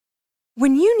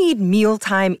When you need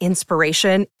mealtime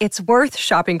inspiration, it's worth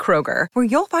shopping Kroger, where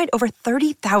you'll find over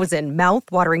 30,000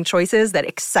 mouth-watering choices that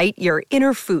excite your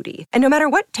inner foodie. And no matter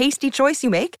what tasty choice you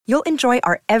make, you'll enjoy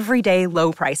our everyday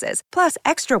low prices, plus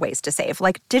extra ways to save,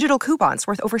 like digital coupons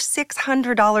worth over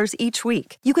 $600 each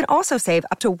week. You can also save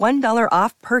up to $1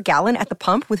 off per gallon at the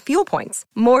pump with fuel points.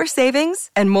 More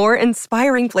savings and more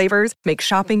inspiring flavors make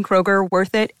shopping Kroger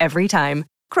worth it every time.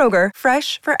 Kroger,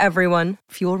 fresh for everyone.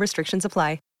 Fuel restrictions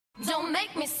apply. Don't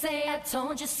make me say I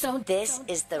told you so. This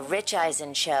is the Rich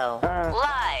Eisen Show.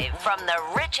 Live from the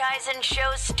Rich Eisen Show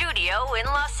studio in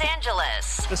Los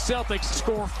Angeles. The Celtics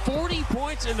score 40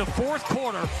 points in the fourth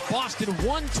quarter. Boston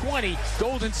 120,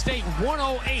 Golden State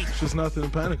 108. There's nothing to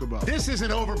panic about. This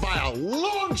isn't over by a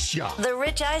long shot. The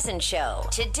Rich Eisen Show.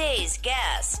 Today's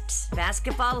guests: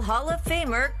 Basketball Hall of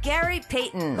Famer Gary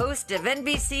Payton, host of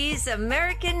NBC's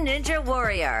American Ninja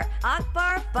Warrior,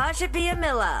 Akbar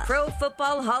Bajabiamila, Pro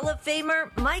Football Hall of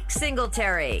Famer Mike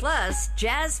Singletary, plus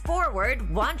jazz forward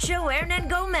Juancho Hernan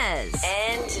Gomez.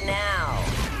 And now,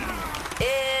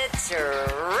 it's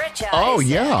Rich Eisen. Oh,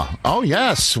 yeah. Oh,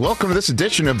 yes. Welcome to this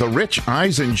edition of the Rich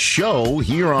Eisen Show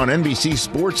here on NBC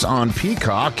Sports on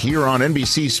Peacock, here on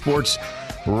NBC Sports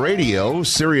Radio,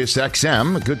 Sirius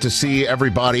XM. Good to see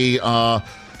everybody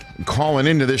calling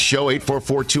into this show.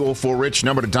 844-204-RICH,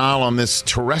 number to dial on this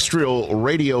terrestrial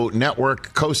radio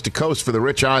network, coast to coast, for the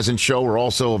Rich Eisen Show. We're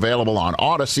also available on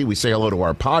Odyssey. We say hello to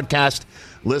our podcast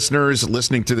listeners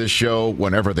listening to this show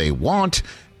whenever they want.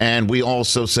 And we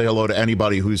also say hello to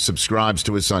anybody who subscribes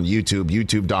to us on YouTube,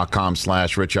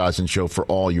 youtube.com/Rich Eisen Show for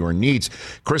all your needs.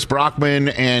 Chris Brockman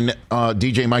and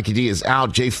DJ Mikey D is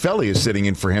out. Jay Felly is sitting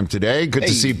in for him today. Good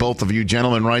to see both of you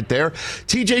gentlemen right there.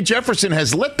 TJ Jefferson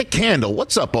has lit the candle.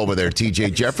 What's up over there,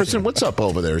 TJ Jefferson? What's up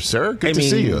over there, sir? Good to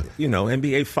see you. You know,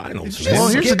 NBA Finals. Well,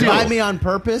 here's the deal. By me on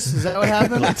purpose? Is that what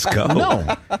happened? Let's go.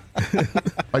 No,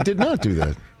 I did not do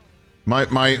that.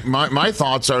 My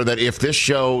thoughts are that if this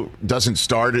show doesn't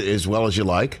start as well as you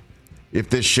like, if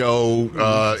this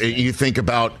show, you think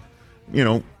about,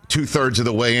 2/3 of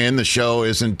the way in, the show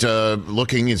isn't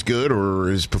looking as good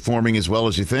or is performing as well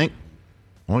as you think,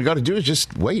 all you got to do is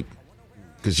just wait,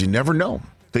 because you never know.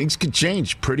 Things can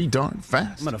change pretty darn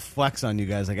fast. I'm going to flex on you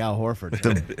guys like Al Horford.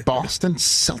 The Boston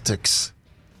Celtics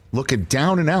looking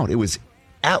down and out. It was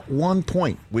at one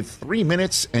point, with 3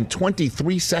 minutes and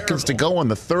 23 seconds to go in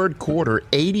the third quarter,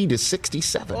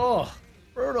 80-67. Oh,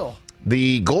 brutal.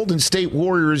 The Golden State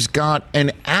Warriors got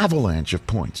an avalanche of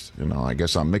points. I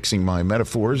guess I'm mixing my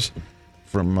metaphors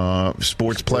from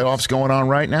sports playoffs going on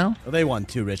right now. Well, they won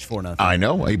too, Rich, 4-0. I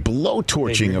know. A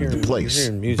blowtorching of the place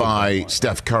by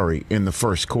Steph Curry in the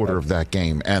first quarter of that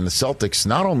game. And the Celtics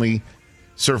not only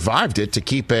survived it to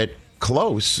keep it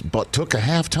close, but took a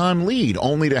halftime lead,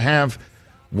 only to have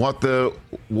what the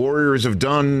Warriors have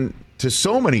done to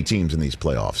so many teams in these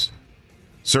playoffs.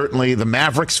 Certainly the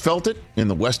Mavericks felt it in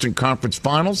the Western Conference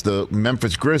Finals. The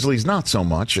Memphis Grizzlies, not so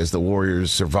much, as the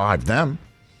Warriors survived them.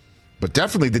 But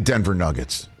definitely the Denver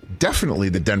Nuggets. Definitely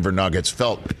the Denver Nuggets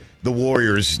felt the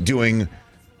Warriors doing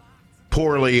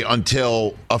poorly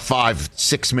until a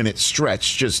 5-6 minute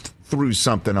stretch just threw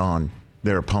something on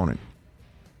their opponent.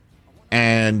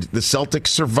 And the Celtics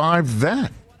survived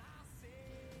that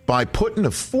by putting a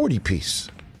 40-piece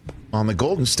on the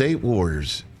Golden State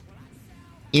Warriors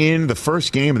in the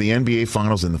first game of the NBA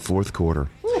Finals in the fourth quarter.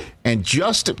 And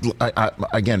just,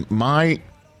 again, my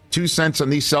 2 cents on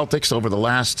these Celtics over the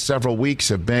last several weeks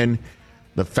have been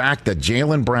the fact that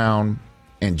Jaylen Brown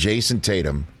and Jason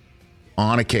Tatum,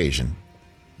 on occasion,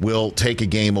 will take a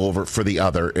game over for the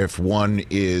other if one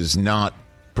is not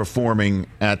performing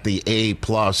at the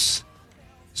A-plus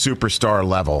superstar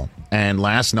level. And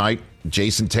last night,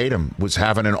 Jason Tatum was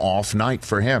having an off night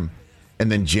for him.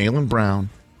 And then Jaylen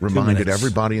Brown reminded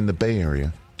everybody in the Bay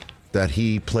Area that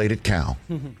he played at Cal.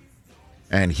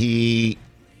 And he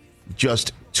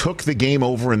just took the game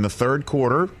over in the third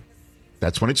quarter.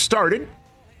 That's when it started,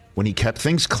 when he kept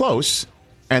things close.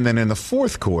 And then in the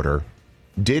fourth quarter,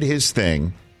 did his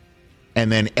thing.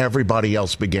 And then everybody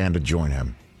else began to join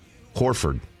him.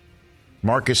 Horford,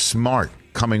 Marcus Smart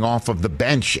coming off of the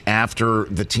bench after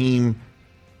the team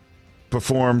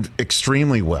performed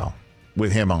extremely well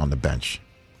with him on the bench.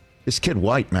 This kid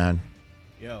White, man.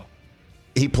 Yo.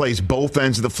 He plays both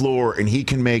ends of the floor, and he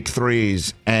can make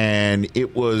threes, and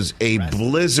it was a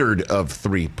blizzard of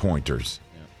three-pointers.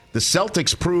 Yeah. The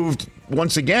Celtics proved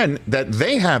once again that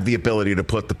they have the ability to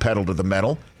put the pedal to the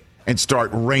metal and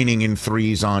start raining in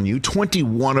threes on you.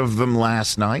 21 of them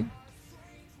last night.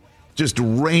 Just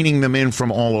raining them in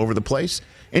from all over the place.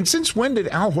 And since when did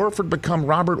Al Horford become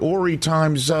Robert Horry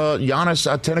times Giannis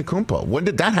Antetokounmpo? When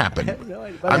did that happen?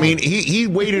 I mean, he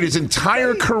waited his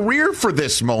entire career for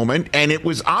this moment, and it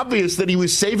was obvious that he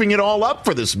was saving it all up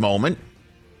for this moment.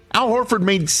 Al Horford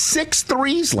made 6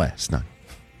 threes last night.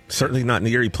 Certainly not in the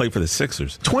year he played for the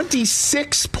Sixers.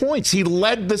 26 points. He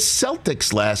led the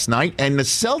Celtics last night, and the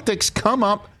Celtics come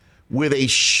up with a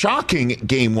shocking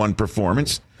Game 1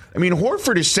 performance. I mean,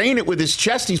 Horford is saying it with his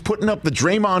chest. He's putting up the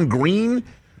Draymond Green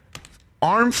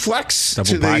arm flex to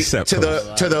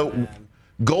the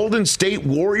Golden State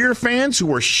Warrior fans who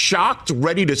were shocked,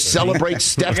 ready to celebrate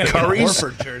Steph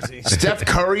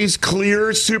Curry's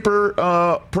clear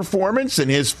super performance in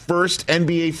his first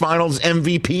NBA Finals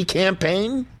MVP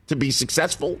campaign to be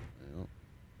successful.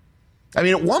 I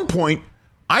mean, at one point,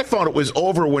 I thought it was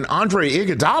over when Andre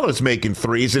Iguodala's making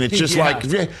threes, and it's just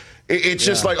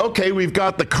just like, okay, we've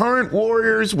got the current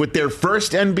Warriors with their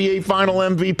first NBA Final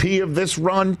MVP of this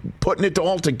run, putting it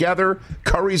all together.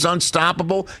 Curry's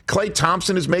unstoppable. Klay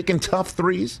Thompson is making tough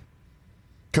threes.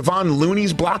 Kevon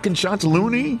Looney's blocking shots.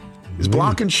 Looney is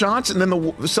blocking shots, and then the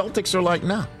Celtics are like,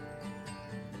 no.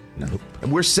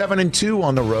 And we're 7-2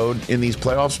 on the road in these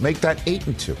playoffs. Make that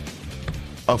 8-2.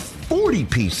 A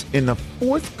 40-piece in the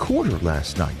fourth quarter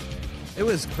last night. It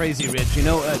was crazy, Rich. You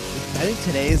know, I think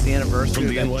today is the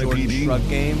anniversary of that Jordan Shrug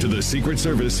game. To the Secret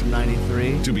Service.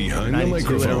 93. To behind the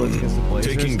microphone.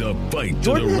 Taking the fight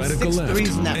Jordan to the radical left.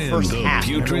 In that and first the half.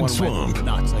 putrid swamp.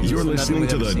 You're listening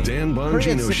to the Dan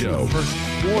Bongino Show. First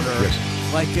quarter.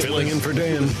 Like it Filling was, in for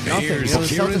Dan, here's the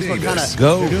Celtics were Davis.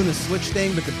 they're doing the switch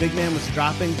thing, but the big man was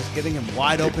dropping, just giving him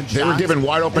wide open shots. They were giving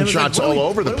wide open shots all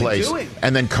over the place. Doing?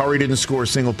 And then Curry didn't score a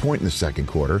single point in the second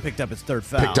quarter. Picked up his third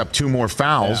foul. Picked up 2 more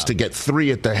fouls to get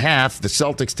 3 at the half. The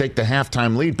Celtics take the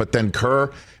halftime lead, but then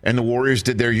Kerr and the Warriors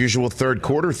did their usual third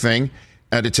quarter thing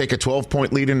to take a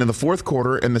 12-point lead into the fourth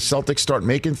quarter, and the Celtics start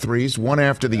making threes one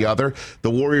after the other. The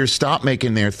Warriors stopped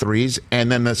making their threes, and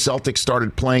then the Celtics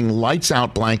started playing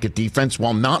lights-out blanket defense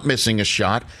while not missing a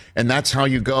shot, and that's how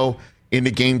you go into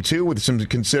Game 2 with some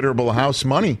considerable house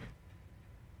money.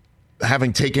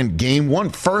 Having taken Game 1,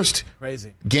 first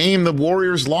game the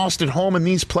Warriors lost at home in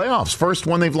these playoffs, first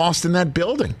one they've lost in that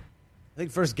building. I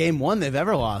think first Game 1 they've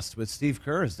ever lost with Steve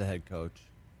Kerr as the head coach.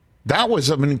 That was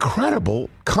an incredible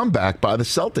comeback by the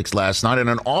Celtics last night and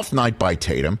an off night by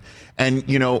Tatum. And,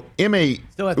 you know,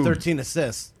 still had 13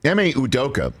 assists. Ime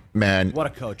Udoka, man. What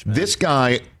a coach, man.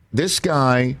 This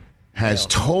guy has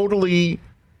totally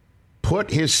put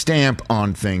his stamp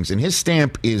on things. And his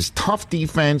stamp is tough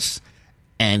defense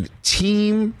and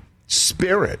team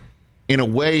spirit in a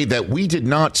way that we did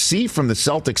not see from the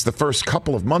Celtics the first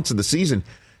couple of months of the season.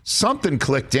 Something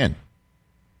clicked in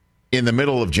the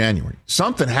middle of January.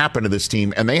 Something happened to this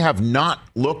team, and they have not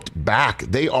looked back.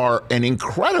 They are an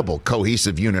incredible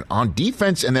cohesive unit on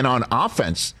defense and then on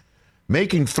offense,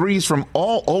 making threes from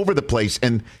all over the place.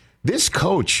 And this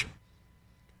coach,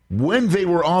 when they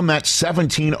were on that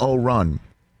 17-0 run,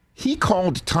 he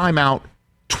called timeout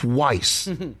twice.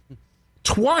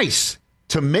 Twice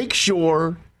to make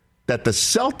sure that the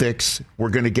Celtics were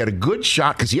going to get a good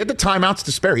shot because he had the timeouts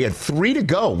to spare. He had 3 to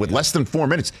go with less than 4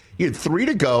 minutes. He had 3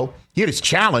 to go. He had his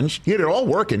challenge. He had it all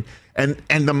working. And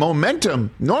the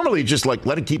momentum, normally just like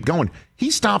let it keep going.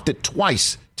 He stopped it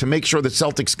twice to make sure the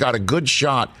Celtics got a good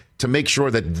shot to make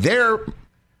sure that their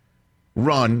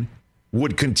run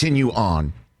would continue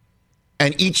on.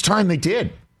 And each time they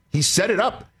did, he set it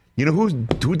up. You know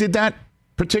who did that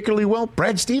particularly well?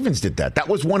 Brad Stevens did that. That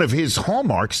was one of his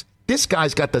hallmarks. This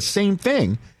guy's got the same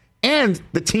thing, and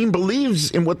the team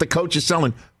believes in what the coach is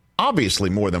selling, obviously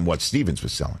more than what Stevens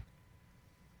was selling.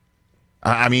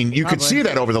 I mean, you could see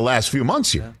that over the last few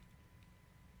months here.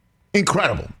 Yeah.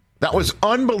 Incredible. That was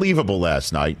unbelievable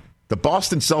last night. The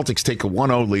Boston Celtics take a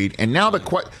 1-0 lead, and now the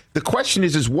question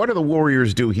is what do the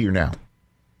Warriors do here now?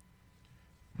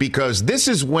 Because this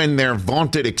is when their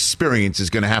vaunted experience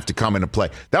is going to have to come into play.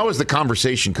 That was the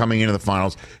conversation coming into the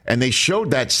finals, and they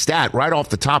showed that stat right off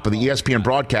the top of the ESPN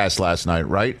broadcast last night,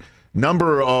 right?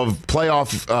 Number of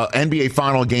playoff NBA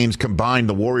final games combined,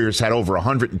 the Warriors had over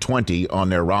 120 on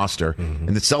their roster, and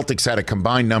the Celtics had a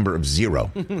combined number of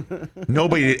 0.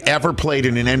 Nobody had ever played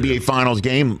in an NBA Finals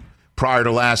game prior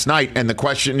to last night, and the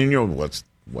question, what's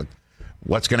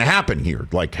going to happen here?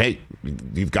 Like, hey,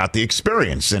 you've got the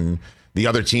experience, and the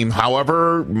other team,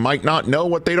 however, might not know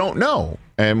what they don't know.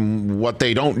 And what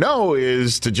they don't know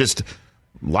is to just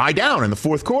lie down in the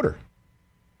fourth quarter.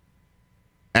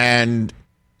 And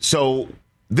so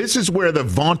this is where the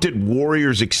vaunted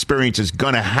Warriors experience is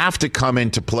going to have to come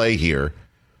into play here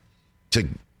to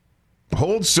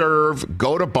hold serve,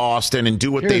 go to Boston, and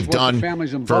do what they've done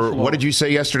for, what did you say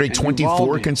yesterday,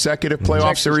 24 consecutive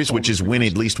playoff series, which is win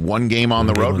at least one game on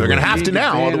the road. They're going to have to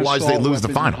now, otherwise they lose the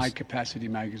finals.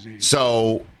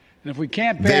 So and if we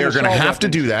can't they're going to have to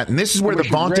do that, and this is where the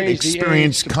vaunted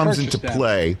experience comes into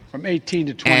play. From 18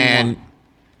 to 21. And,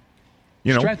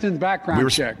 strengthened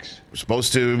background checks. We're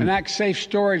supposed to enact safe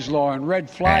storage law and red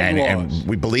flag laws. And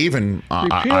we believe in,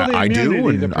 I do,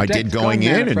 and I did going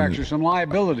in, and some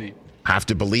liability. Have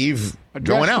to believe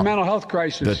going out. The mental health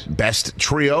crisis. The best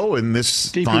trio in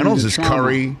this finals is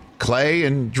Curry, Clay,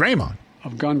 and Draymond.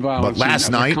 Of gun violence. But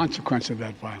last night, consequence of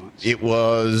that violence. It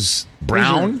was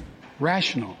Brown,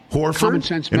 rational, Horford, common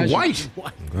sense and measures.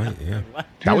 White. Right, yeah.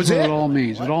 That was what it. It all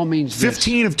means. It all means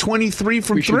 15 of 23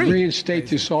 from we three. We should reinstate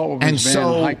the assault weapons and ban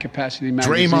so on high-capacity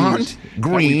magazines Draymond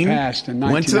Green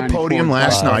went to the podium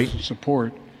last night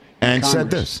support and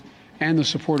said this. And the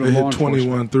support of they law hit 21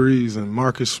 enforcement. threes, and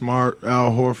Marcus Smart,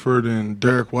 Al Horford, and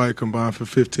Derek White combined for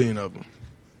 15 of them.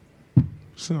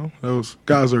 So those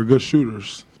guys are good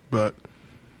shooters, but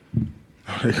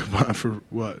they combined for,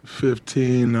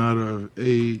 15 out of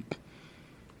 8.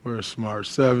 Where's Smart?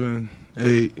 7,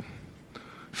 8,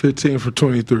 15 for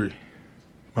 23.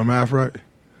 My math right?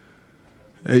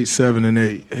 8, 7, and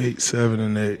 8. 8, 7,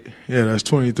 and 8. Yeah, that's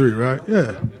 23, right?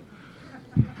 Yeah.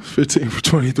 15 for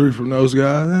 23 from those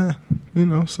guys,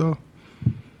 so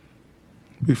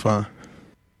be fine.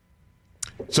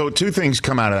 So two things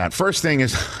come out of that. First thing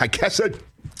is, I guess I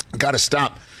got to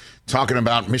stop talking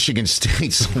about Michigan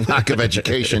State's lack of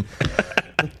education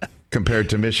compared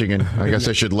to Michigan. I guess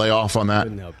I should lay off on that.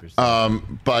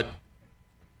 But,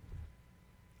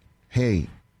 hey,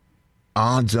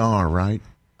 odds are, right?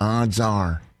 Odds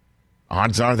are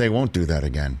they won't do that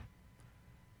again.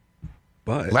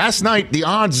 But last night, the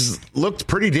odds looked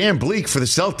pretty damn bleak for the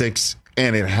Celtics,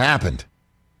 and it happened.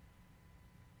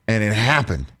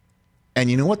 And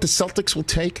you know what the Celtics will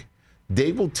take?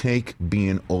 They will take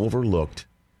being overlooked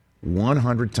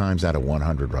 100 times out of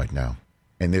 100 right now.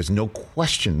 And there's no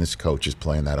question this coach is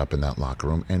playing that up in that locker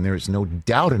room. And there's no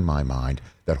doubt in my mind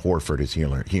that Horford is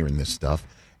hearing this stuff,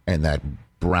 and that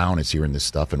Brown is hearing this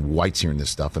stuff, and White's hearing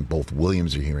this stuff, and both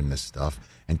Williams are hearing this stuff,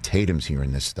 and Tatum's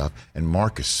hearing this stuff, and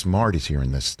Marcus Smart is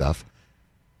hearing this stuff.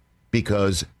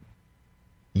 Because,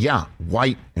 yeah,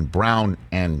 White and Brown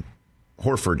and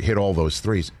Horford hit all those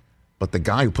threes, but the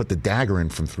guy who put the dagger in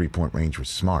from three-point range was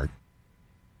Smart.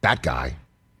 That guy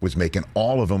was making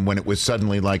all of them when it was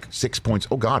suddenly like 6 points.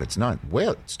 Oh, God, it's not.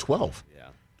 Well, it's 12. Yeah.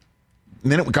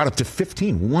 And then it got up to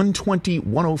 15, 120,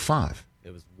 105.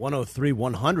 It was 103,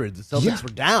 100. The Celtics were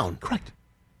down. Correct.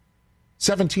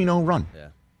 17-0 run. Yeah.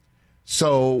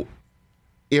 So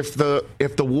if the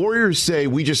Warriors say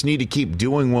we just need to keep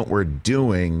doing what we're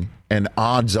doing, and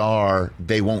odds are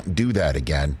they won't do that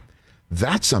again,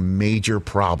 that's a major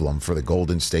problem for the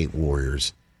Golden State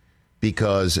Warriors.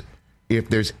 Because if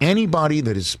there's anybody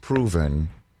that has proven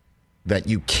that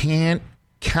you can't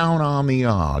count on the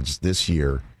odds this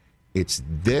year, it's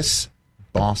this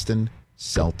Boston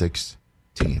Celtics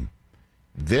team.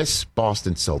 This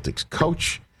Boston Celtics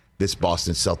coach, this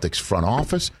Boston Celtics front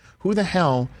office. Who the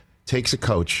hell takes a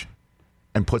coach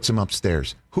and puts him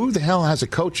upstairs? Who the hell has a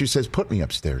coach who says, put me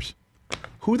upstairs?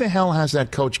 Who the hell has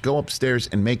that coach go upstairs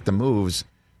and make the moves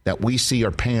that we see are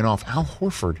paying off? Al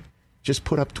Horford just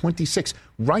put up 26.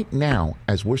 Right now,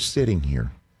 as we're sitting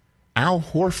here, Al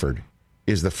Horford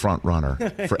is the front runner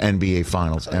for NBA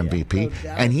Finals MVP,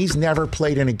 and he's never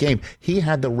played in a game. He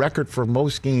had the record for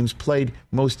most games played,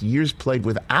 most years played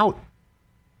without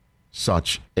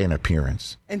such an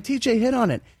appearance. And TJ hit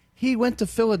on it. He went to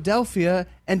Philadelphia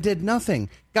and did nothing.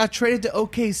 Got traded to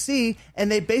OKC,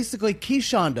 and they basically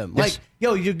Keyshawned him. Yes. Like,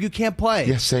 yo, you can't play.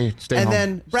 Yes, stay and home.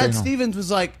 then Brad Stay Stevens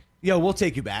was like, yo, we'll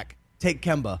take you back. Take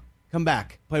Kemba. Come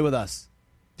back. Play with us.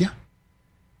 Yeah.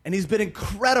 And he's been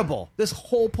incredible this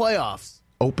whole playoffs.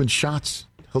 Open shots,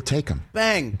 he'll take them.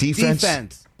 Bang.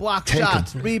 Defense. Block take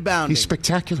shots. Him. Rebounding. He's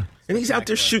spectacular. And he's out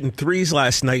there shooting threes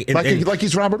last night. And, like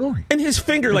he's Robert Horry. And his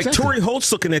finger, like Torrey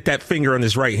Holt's looking at that finger on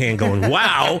his right hand going,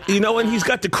 wow. And he's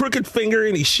got the crooked finger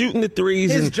and he's shooting the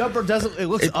threes. His and jumper doesn't, it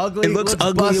looks ugly. It looks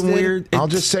ugly busted. and weird. I'll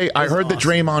just say, I heard the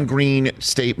Draymond Green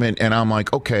statement, and I'm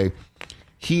like, okay,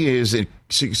 he is a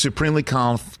supremely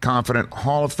confident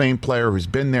Hall of Fame player who's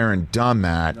been there and done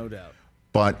that. No doubt.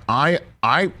 But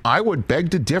I would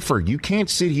beg to differ. You can't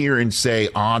sit here and say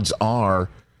odds are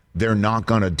they're not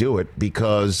going to do it,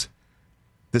 because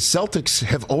the Celtics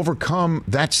have overcome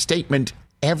that statement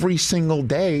every single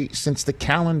day since the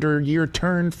calendar year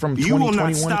turned from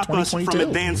 2021 to 2022. You will not stop us from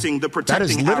advancing the Protecting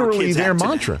That is literally their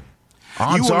mantra.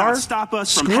 Odds you will are, not stop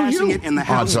us from passing it in the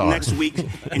House next week,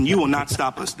 and you will not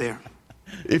stop us there.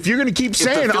 If you're going to keep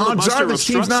saying odds are this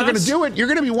team's not going to do it, you're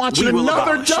going to be watching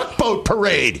another duck boat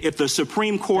parade. If the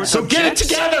Supreme Court so get it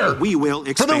together. We will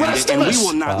expand for the rest of us. We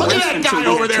will not look at that guy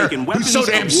over there who's so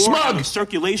damn smug.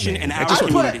 Circulation in our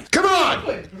community. Come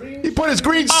on. He put his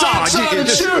green socks on and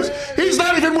shoes. He's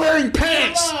not even wearing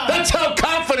pants. That's how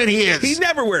confident he is. He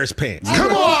never wears pants.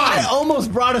 Come on. I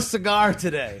almost brought a cigar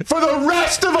today. For the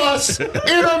rest of us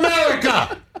in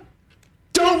America,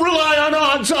 don't rely on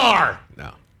odds are.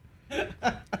 No.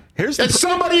 And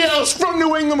somebody else from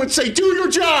New England would say, do your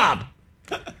job.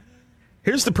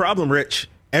 Here's the problem, Rich.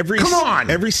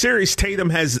 Every series, Tatum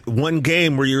has one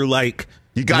game where you're like,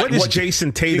 what is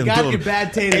Jason Tatum doing? Your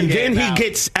bad Tatum and then he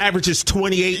out. Averages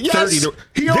 28, yes, 30.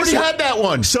 He already had that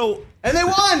one.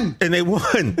 And they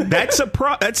won. That's a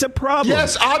problem.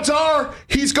 Yes, odds are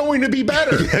he's going to be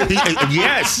better.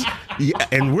 Yes. Yeah,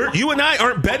 and you and I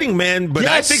aren't betting, man, but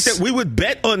I think that we would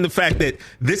bet on the fact that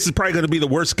this is probably going to be the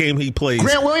worst game he plays.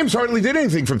 Grant Williams hardly did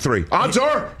anything from 3. Odds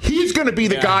are he's going to be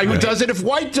the guy who does it if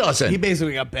White doesn't. He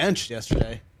basically got benched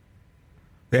yesterday.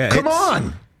 Yeah, Come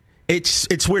on.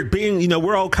 It's weird being,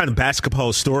 we're all kind of basketball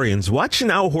historians. Watching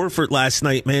Al Horford last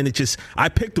night, man, I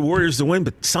picked the Warriors to win,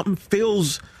 but something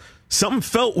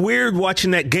felt weird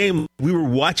watching that game. We were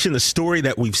watching a story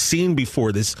that we've seen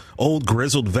before, this old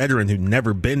grizzled veteran who'd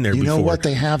never been there before. You know what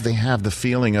they have? They have the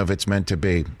feeling of it's meant to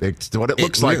be. It's what it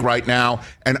looks like right now.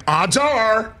 And odds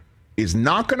are is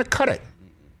not going to cut it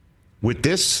with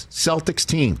this Celtics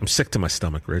team. I'm sick to my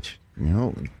stomach, Rich.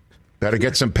 Better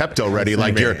get some Pepto ready,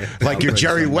 like you're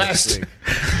Jerry West.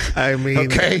 I mean,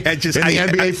 okay. In the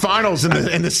NBA Finals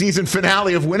in the season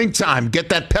finale of Winning Time, get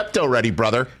that Pepto ready,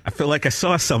 brother. I feel like I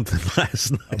saw something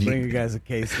last night. I'll bring you guys a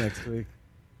case next week.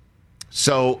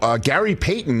 So Gary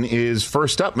Payton is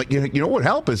first up. You know what would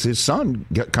help is his son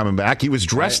coming back. He was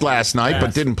dressed last night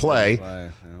but didn't play.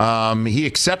 He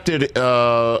accepted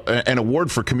an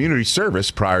award for community service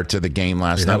prior to the game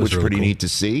last night, which was pretty neat to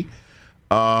see.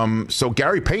 So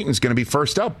Gary Payton's going to be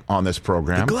first up on this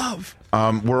program. The glove.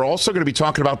 We're also going to be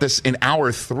talking about this in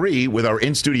hour 3 with our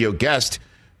in-studio guest,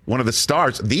 one of the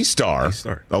stars, the star,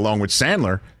 along with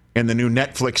Sandler, in the new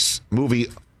Netflix movie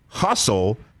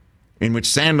Hustle, in which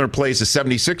Sandler plays a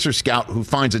 76er scout who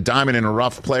finds a diamond in a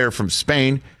rough player from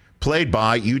Spain, played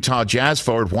by Utah Jazz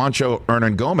forward Juancho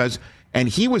Hernangomez. And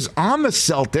he was on the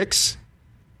Celtics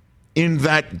in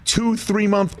that 2-3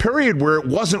 month period where it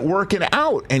wasn't working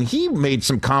out. And he made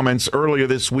some comments earlier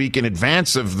this week in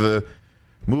advance of the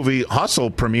movie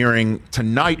Hustle premiering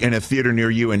tonight in a theater near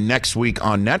you and next week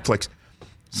on Netflix,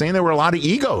 saying there were a lot of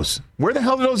egos. Where the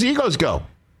hell did those egos go?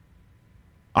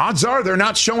 Odds are they're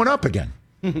not showing up again.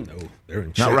 No, they're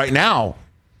in not right now.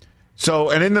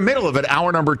 So, and in the middle of it,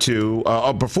 hour number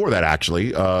 2, before that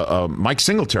actually, Mike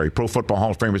Singletary, Pro Football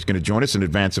Hall of Famer, is going to join us in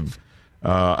advance of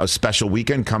a special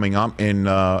weekend coming up in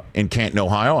Canton,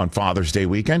 Ohio on Father's Day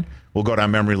weekend. We'll go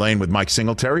down memory lane with Mike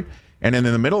Singletary. And then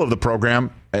in the middle of the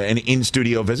program, an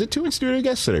in-studio visit. 2 in-studio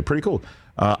guests today. Pretty cool.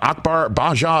 Akbar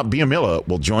Baja Biamila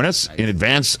will join us in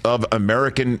advance of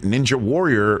American Ninja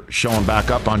Warrior showing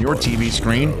back up on your TV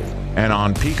screen and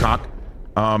on Peacock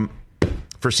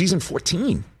for season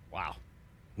 14. Wow.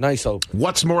 Nice open.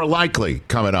 What's more likely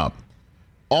coming up?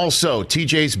 Also,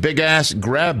 TJ's big-ass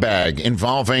grab bag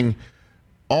involving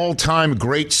all-time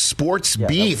great sports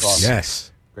beefs. Awesome.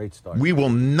 Yes. Great start. We will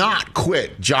not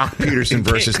quit Jock Peterson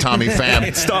versus Tommy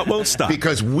Pham. Won't stop.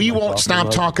 Because we won't stop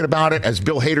talking about it. As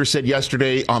Bill Hader said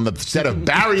yesterday on the set of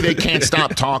Barry, they can't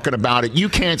stop talking about it. You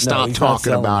can't stop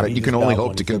talking about it. You can only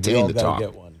hope to contain the talk.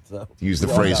 To use the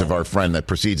phrase of our friend that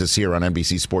precedes us here on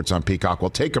NBC Sports on Peacock. We'll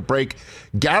take a break.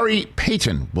 Gary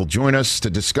Payton will join us to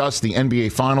discuss the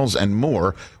NBA Finals and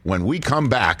more when we come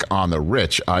back on The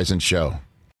Rich Eisen Show.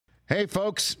 Hey,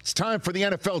 folks, it's time for the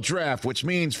NFL Draft, which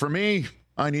means for me,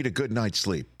 I need a good night's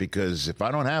sleep because if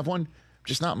I don't have one, I'm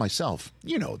just not myself.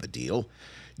 You know the deal.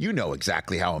 You know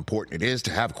exactly how important it is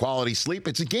to have quality sleep.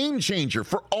 It's a game changer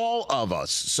for all of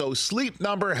us. So Sleep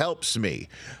Number helps me.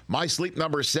 My Sleep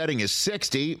Number setting is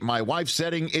 60. My wife's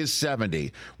setting is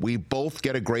 70. We both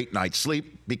get a great night's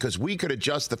sleep because we could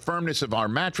adjust the firmness of our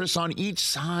mattress on each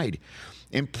side.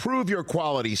 Improve your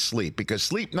quality sleep because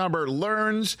Sleep Number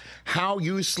learns how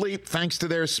you sleep thanks to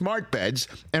their smart beds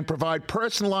and provide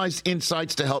personalized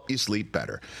insights to help you sleep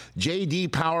better. J.D.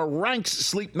 Power ranks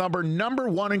Sleep Number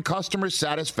 #1 in customer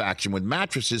satisfaction with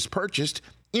mattresses purchased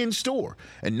in-store.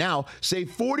 And now, save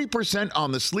 40%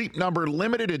 on the Sleep Number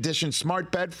limited edition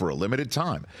smart bed for a limited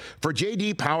time. For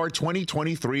J.D. Power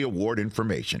 2023 award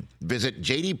information, visit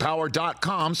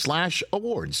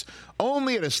jdpower.com/awards.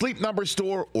 Only at a Sleep Number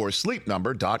store or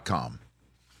sleepnumber.com.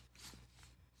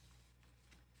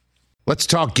 Let's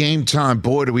talk Game Time.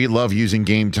 Boy, do we love using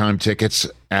Game Time tickets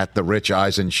at the Rich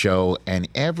Eisen Show. And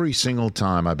every single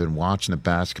time I've been watching the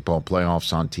basketball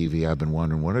playoffs on TV, I've been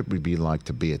wondering what it would be like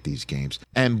to be at these games.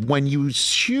 And when you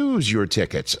choose your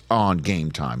tickets on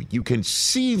Game Time, you can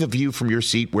see the view from your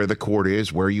seat where the court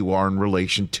is, where you are in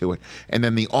relation to it. And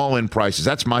then the all-in prices.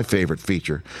 That's my favorite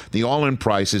feature. The all-in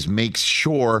prices makes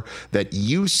sure that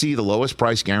you see the lowest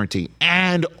price guarantee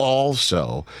and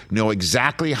also know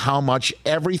exactly how much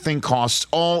everything costs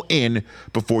all in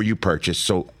before you purchase.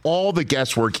 So all the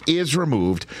guesswork is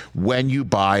removed when you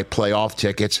buy playoff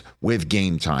tickets with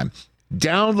Game Time.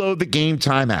 Download the Game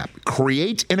Time app,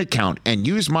 create an account, and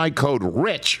use my code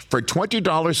RICH for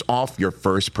 $20 off your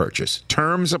first purchase.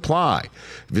 Terms apply.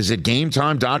 Visit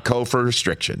GameTime.co for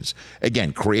restrictions.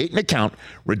 Again, create an account,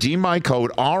 redeem my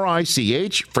code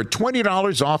RICH for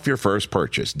 $20 off your first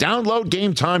purchase. Download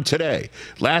Game Time today.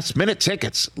 Last minute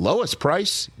tickets, lowest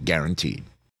price guaranteed.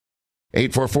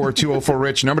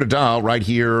 844-204-RICH, number to dial right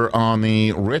here on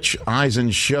the Rich Eisen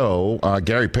Show.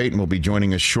 Gary Payton will be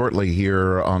joining us shortly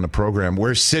here on the program.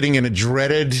 We're sitting in a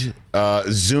dreaded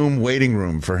Zoom waiting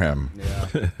room for him.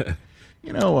 Yeah.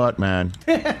 You know what, man?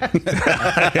 Here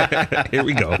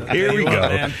we go.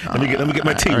 Let me get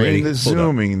my tea ready. The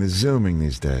zooming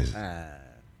these days. Are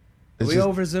we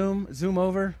over Zoom? Zoom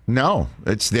over? No,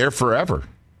 it's there forever.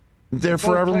 There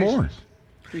forevermore.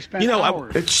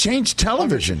 It's changed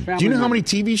television. Do you know how many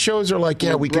TV shows are like,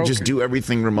 we could just do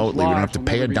everything remotely. We don't have to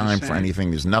pay a dime for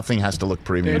anything. Nothing has to look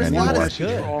premium anymore.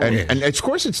 And of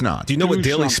course it's not. Do you know what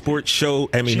Daily Sports show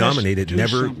Emmy nominated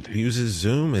never uses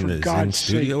Zoom and is in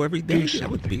studio every day? That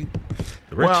would be.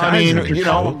 Well, I mean,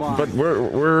 but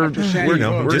we're going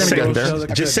to get there.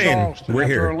 Just saying, we're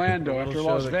here. All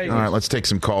right, let's take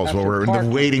some calls while we're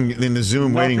in the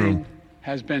Zoom waiting room.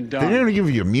 Has been done. They don't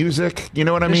give you a music, you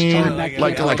know what I mean?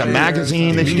 Like a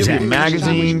magazine. They should give you a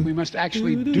magazine. We must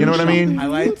actually do. You know what I mean?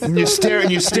 And you stare at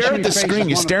the screen.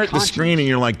 You stare at the screen, and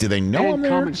you're like, "Do they know I'm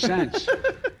there? Common sense.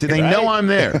 Do they know I'm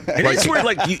there?" And it's where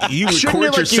you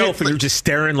record yourself and you're just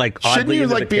staring oddly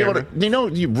into the camera. Shouldn't you be able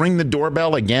to? You ring the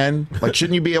doorbell again?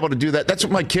 Shouldn't you be able to do that? That's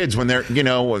what my kids when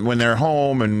they're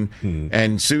home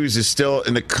and Suze is still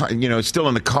in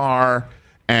the car.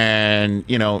 And,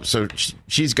 so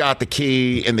she's got the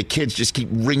key, and the kids just keep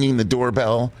ringing the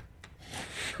doorbell.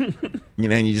 And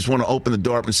you just want to open the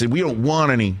door up and say, "We don't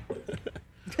want any."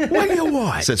 What do you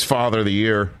want? Says Father of the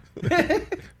Year.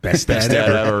 Best dad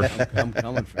ever. I'm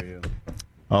coming for you.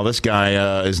 Well, this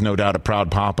guy is no doubt a proud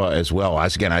papa as well.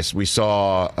 We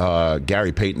saw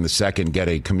Gary Payton II get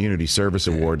a Community Service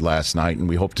Award last night, and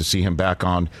we hope to see him back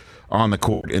on the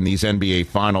court in these NBA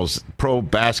Finals. Pro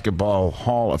Basketball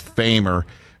Hall of Famer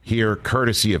here,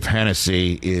 courtesy of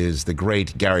Hennessy, is the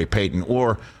great Gary Payton,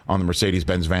 or on the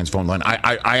Mercedes-Benz Vans phone line.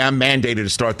 I am mandated to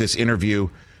start this interview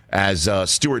as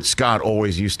Stuart Scott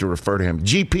always used to refer to him.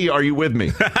 GP, are you with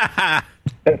me?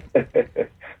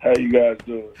 How you guys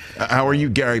doing? How are you,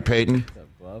 Gary Payton?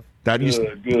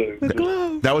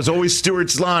 Good. That was always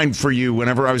Stuart's line for you.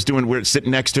 Whenever I was sitting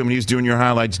next to him and he was doing your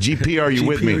highlights. GP, are you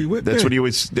with me? That's what he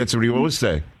always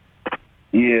say.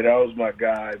 Yeah, that was my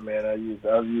guy, man. I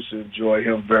used to enjoy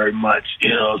him very much.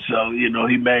 So he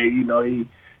made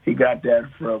he got that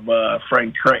from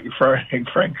Frank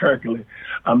Kirkland.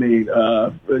 I mean,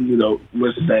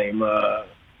 what's his name?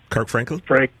 Kirk Franklin.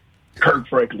 Kirk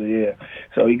Franklin, yeah.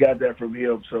 So he got that from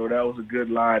him. So that was a good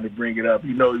line to bring it up.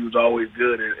 He was always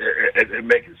good at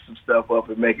making some stuff up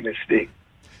and making it stick.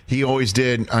 He always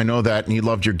did. I know that, and he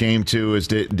loved your game too, as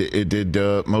did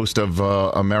most of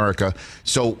America.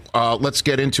 So let's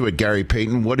get into it, Gary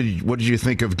Payton. What did you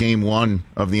think of Game 1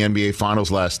 of the NBA Finals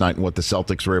last night, and what the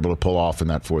Celtics were able to pull off in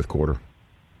that fourth quarter?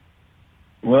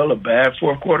 Well, a bad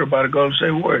fourth quarter by the Golden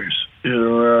State Warriors.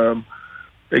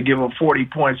 They give them 40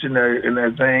 points in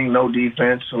their thing, no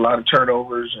defense, a lot of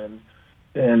turnovers, and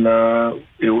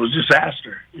it was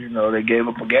disaster. They gave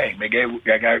up a game. They gave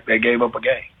up a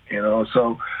game.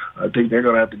 So I think they're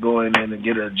going to have to go in and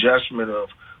get an adjustment of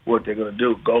what they're going to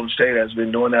do. Golden State has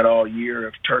been doing that all year,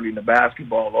 of turning the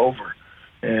basketball over.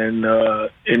 And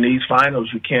in these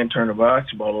finals, you can't turn the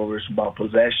basketball over. It's about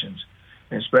possessions,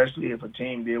 and especially if a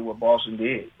team did what Boston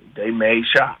did. They made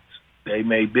shots. They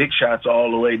made big shots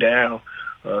all the way down.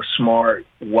 Smart,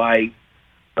 White,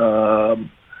 and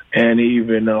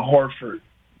even Horford.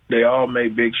 They all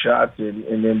made big shots,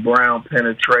 and then Brown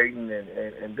penetrating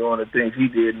and doing the things he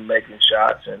did and making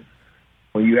shots. And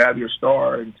when you have your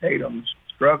star and Tatum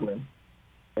struggling,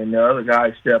 and the other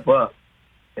guys step up,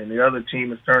 and the other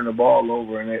team is turning the ball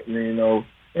over, and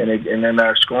they're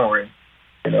not scoring,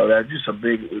 that's just a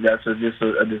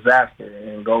disaster.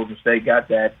 And Golden State got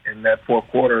that in that fourth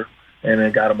quarter. and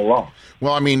it got him a loss.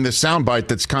 Well, I mean, the soundbite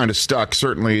that's kind of stuck,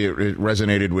 certainly it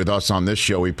resonated with us on this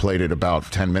show. We played it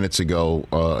about 10 minutes ago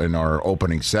in our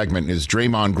opening segment, is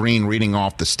Draymond Green reading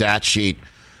off the stat sheet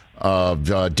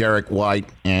of Derek White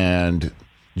and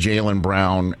Jaylen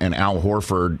Brown and Al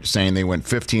Horford, saying they went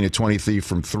 15 of 23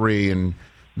 from three, and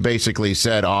basically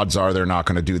said odds are they're not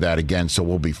going to do that again, so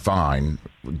we'll be fine.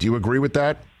 Do you agree with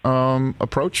that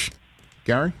approach,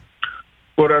 Gary?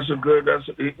 Well,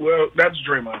 that's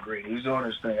Draymond Green. He's doing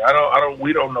his thing.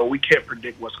 We don't know. We can't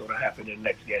predict what's going to happen in the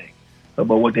next game. But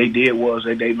what they did was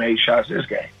they made shots this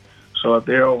game. So if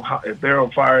they're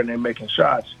on fire and they're making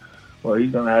shots, well, they're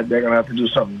gonna have to do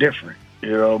something different,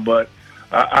 But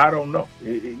I don't know.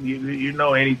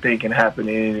 Anything can happen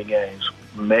in any games.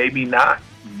 Maybe not.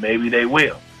 Maybe they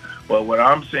will. But what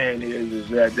I'm saying is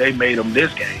that they made them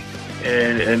this game,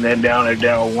 and then they're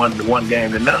down one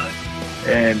game to none.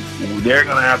 And they're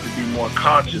going to have to be more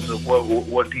conscious of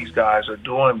what these guys are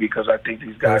doing, because I think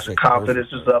these guys'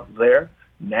 confidence is up there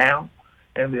now,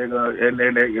 and they're going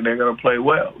to play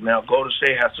well. Now, Golden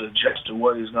State has to adjust to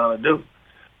what he's going to do.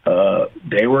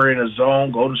 They were in a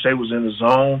zone. Golden State was in a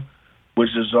zone,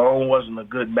 which the zone wasn't a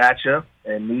good matchup,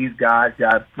 and these guys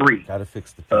got free. Got to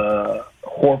fix the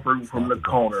Horford from the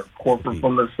corner, Horford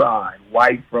from the side,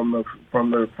 White from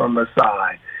the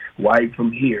side. White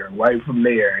from here, White from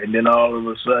there, and then all of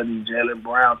a sudden Jaylen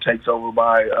Brown takes over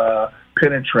by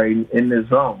penetrating in the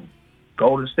zone.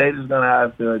 Golden State is going to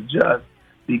have to adjust,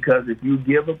 because if you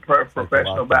give a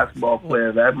professional basketball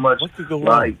player that much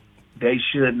light, they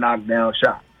should knock down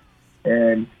shots.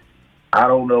 And I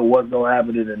don't know what's going to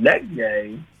happen in the next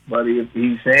game, but if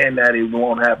he's saying that it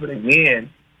won't happen again,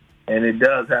 and it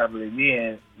does happen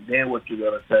again, then what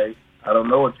you're going to say? I don't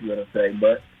know what you're going to say,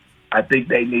 but I think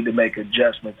they need to make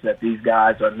adjustments, that these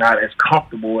guys are not as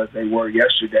comfortable as they were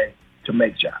yesterday to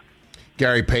make shots.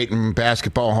 Gary Payton,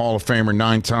 Basketball Hall of Famer,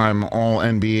 9-time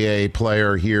All-NBA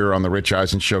player, here on the Rich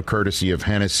Eisen Show, courtesy of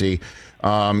Hennessy.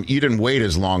 You didn't wait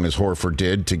as long as Horford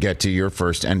did to get to your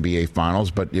first NBA Finals,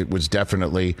 but it was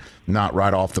definitely not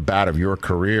right off the bat of your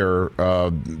career.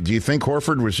 Do you think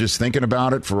Horford was just thinking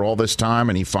about it for all this time,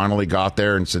 and he finally got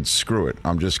there and said, screw it,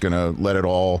 I'm just going to let it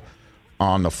all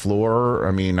on the floor?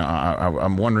 I mean,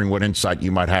 I'm wondering what insight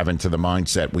you might have into the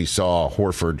mindset we saw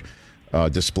Horford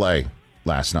display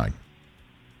last night,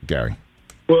 Gary.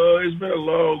 Well, it's been a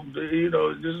long, this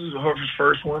is Horford's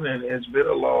first one, and it's been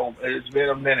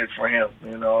a minute for him.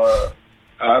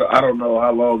 I don't know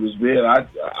how long it's been.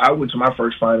 I went to my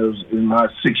first finals in my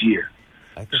 6th year.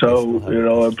 So,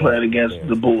 I played against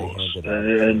the Bulls,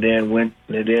 and then went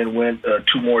 2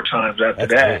 more times after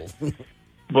that. Cool.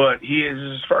 But he is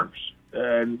his first.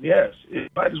 And yes,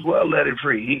 it might as well let it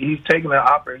free. He's taking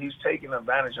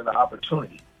advantage of the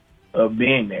opportunity of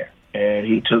being there, and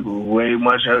he took very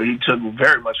much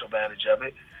advantage of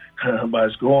it by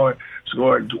scoring.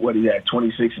 What he had,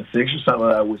 26 and 6 or something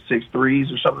like that, with 6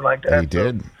 threes or something like that. He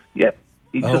did. Yep,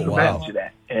 he took advantage of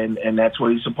that, and that's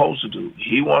what he's supposed to do.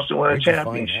 He wants to win a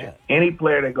championship. Any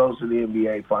player that goes to the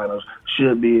NBA Finals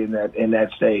should be in that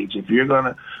stage. If you're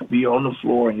gonna be on the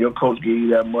floor and your coach gives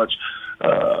you that much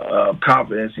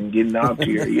confidence in getting out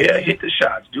there, hit the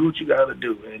shots, do what you got to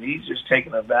do. And he's just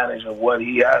taking advantage of what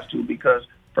he has to, because,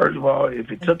 first of all, if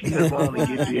it took him this long to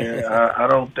get there, I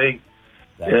don't think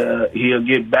he'll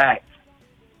get back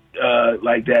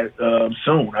like that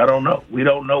soon. I don't know. We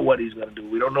don't know what he's going to do.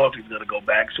 We don't know if he's going to go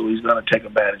back, so he's going to take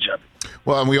advantage of it.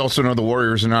 Well, and we also know the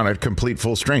Warriors are not at complete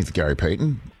full strength, Gary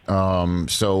Payton.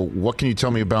 So what can you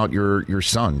tell me about your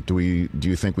son? Do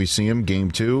you think we see him game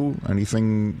 2?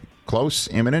 Anything close,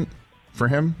 imminent for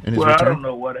him in his return? I don't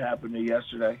know what happened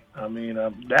yesterday. I mean,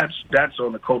 that's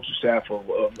on the coaching staff of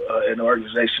an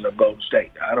organization of Golden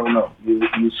State. I don't know.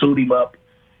 You suit him up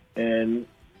and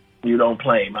you don't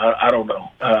play him. I don't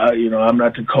know. I'm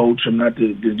not the coach. I'm not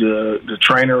the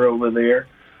trainer over there.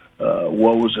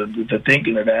 What was the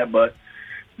thinking of that? But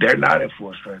they're not at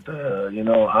full strength.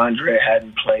 Andre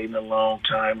hadn't played in a long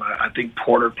time. I think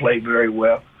Porter played very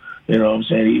well. You know what I'm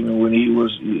saying? Even when he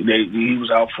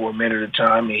was out for a minute at a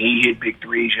time, and he hit big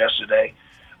threes yesterday.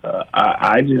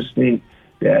 I just think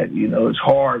that, it's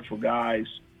hard for guys,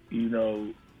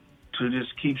 to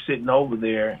just keep sitting over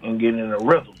there and getting in a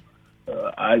rhythm.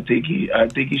 I think he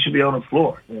should be on the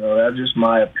floor. That's just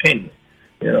my opinion.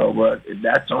 But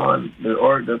that's on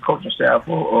the coaching staff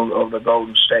of the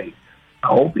Golden State. I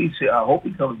hope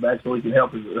he comes back so he can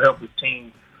help his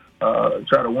team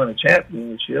try to win a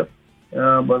championship.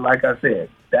 But like I said,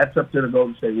 that's up to the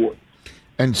Golden State Warriors.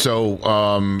 And so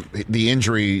the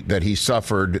injury that he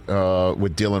suffered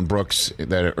with Dillon Brooks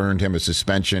that earned him a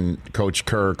suspension, Coach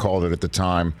Kerr called it at the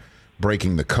time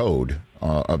breaking the code.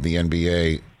 of the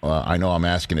NBA. I know I'm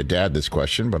asking a dad this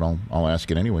question, but I'll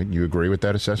ask it anyway. Do you agree with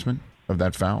that assessment of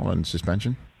that foul and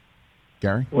suspension,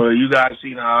 Gary? Well, you guys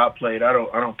seen how I played. I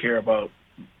don't care about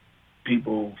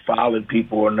people fouling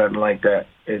people or nothing like that.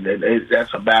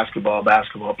 That's a basketball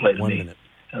play to me. 1 minute.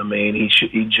 I mean,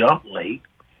 he jumped late,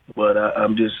 but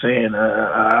I'm just saying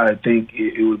I think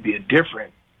it would be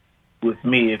different with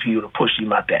me if he would have pushed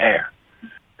him out the air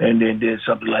and then did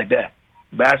something like that.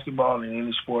 Basketball in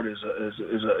any sport is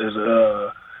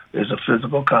a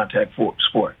physical contact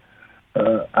sport.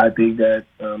 I think that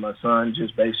my son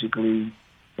just basically,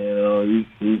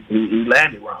 he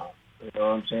landed wrong. You know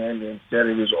what I'm saying? Instead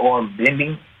of his arm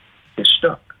bending, it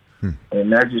stuck.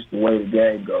 And that's just the way the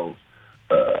game goes.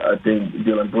 I think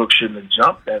Dylan Brooks shouldn't have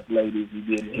jumped as late as he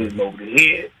did and hit him over the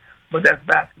head, but that's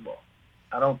basketball.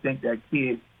 I don't think that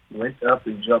kid went up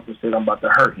and jumped and said, I'm about to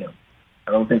hurt him.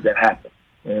 I don't think that happened.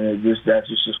 And that's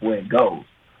just where it goes.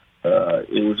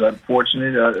 It was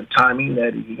unfortunate timing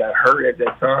that he got hurt at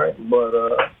that time, but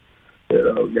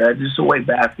that's just the way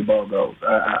basketball goes.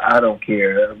 I don't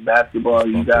care. Basketball,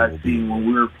 you guys see when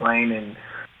we were playing in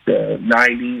the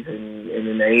 90s and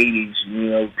in the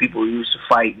 80s, people used to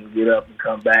fight and get up and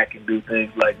come back and do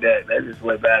things like that. That's just the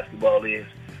way basketball is.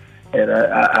 And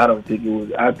I don't think it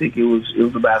was. I think it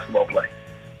was a basketball play.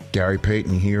 Gary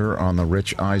Payton here on the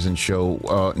Rich Eisen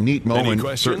Show. Neat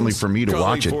moment, certainly for me to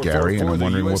watch it, Gary, and I'm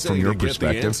wondering what from your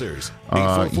perspective.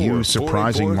 You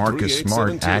surprising Marcus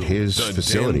Smart at his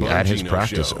facility, at his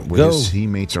practice, with his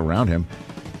teammates around him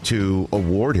to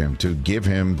award him, to give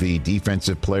him the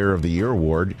Defensive Player of the Year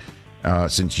award,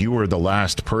 since you were the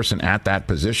last person at that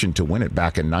position to win it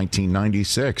back in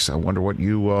 1996. I wonder what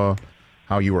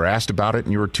how you were asked about it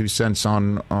and your 2 cents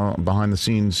on behind the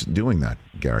scenes doing that,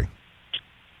 Gary.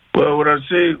 Well, what I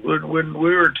say, when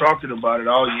we were talking about it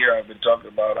all year, I've been talking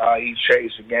about how he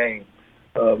changed the game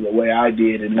the way I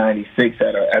did in '96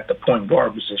 at the point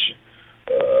guard position.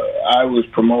 I was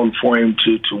promoting for him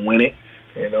to win it.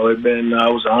 I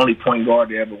was the only point guard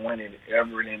to ever win it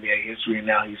ever in NBA history, and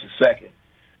now he's the second.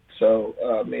 So,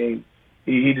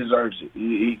 he deserves it.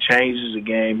 He changes the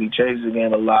game. He changes the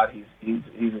game a lot.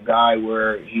 He's a guy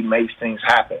where he makes things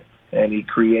happen and he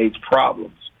creates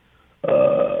problems.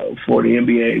 For the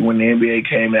NBA, when the NBA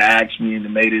came and asked me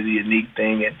and made it a unique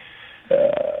thing, and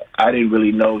I didn't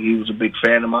really know he was a big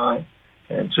fan of mine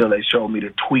until they showed me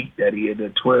the tweet that he had, the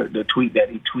tweet that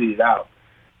he tweeted out.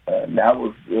 That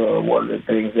was one of the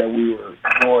things that we were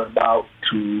going about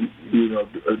to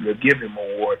give him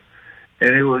an award,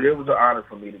 and it was an honor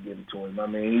for me to give it to him. I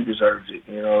mean, he deserves it.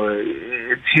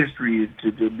 It's history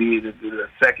to be the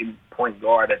second point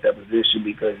guard at that position,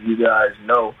 because you guys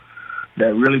know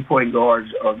that really point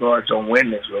guards or guards don't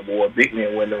win this award. Big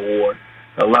men win the award.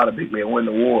 A lot of big men win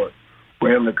the award. For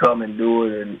him to come and do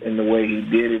it in the way he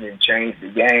did it and change the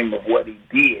game of what he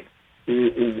did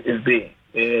is big.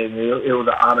 And it was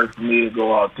an honor for me to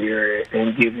go out there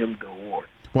and give him the award.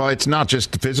 Well, it's not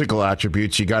just the physical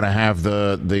attributes. You got to have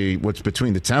the what's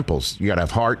between the temples. You got to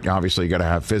have heart. Obviously, you got to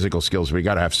have physical skills, but you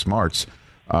got to have smarts.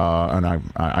 And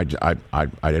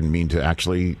I didn't mean to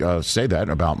actually say that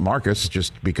about Marcus,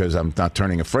 just because I'm not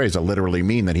turning a phrase. I literally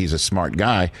mean that he's a smart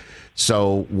guy.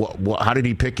 So how did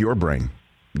he pick your brain,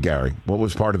 Gary? What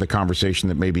was part of the conversation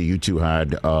that maybe you two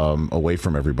had away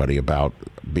from everybody about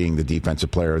being the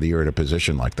Defensive Player of the Year at a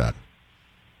position like that?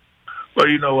 Well,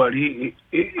 you know what? He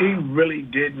really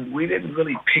didn't. We didn't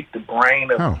really pick the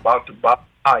brain about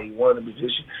how he won the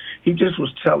position. He just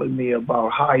was telling me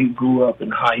about how he grew up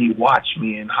and how he watched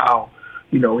me and how,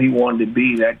 he wanted to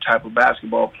be that type of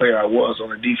basketball player I was on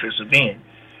the defensive end.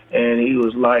 And he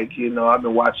was like, I've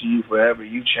been watching you forever.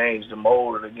 You changed the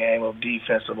mold of the game of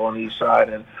defensive on each side,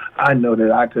 and I know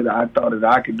that I thought that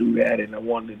I could do that, and I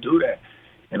wanted to do that.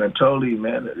 And I told him,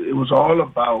 man, it was all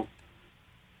about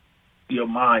your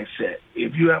mindset.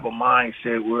 If you have a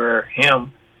mindset where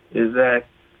him is that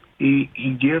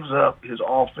he gives up his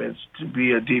offense to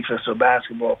be a defensive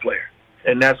basketball player,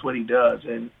 and that's what he does.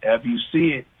 And if you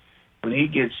see it, when he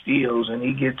gets steals and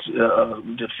he gets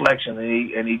deflection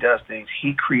and he does things,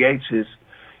 he creates his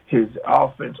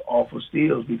offense off of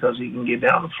steals because he can get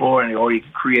down the floor or he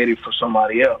can create it for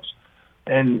somebody else.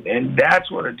 And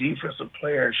that's what a defensive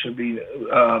player should be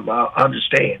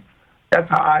understand. That's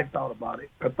how I thought about it.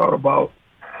 I thought about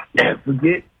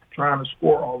forget trying to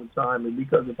score all the time, and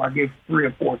because if I get 3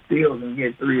 or 4 steals and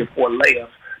get 3 or 4 layups,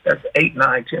 that's 8,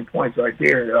 9, 10 points right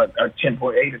there, or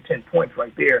 10.8 or 10 points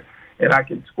right there, and I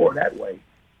can score that way.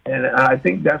 And I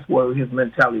think that's what his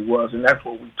mentality was, and that's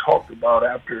what we talked about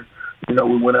after,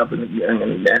 we went up and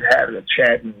had a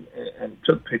chat and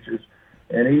took pictures.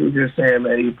 And he was just saying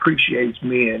that he appreciates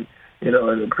me, and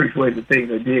and appreciate the things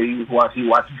I did. He watched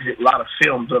a lot of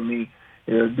films of me,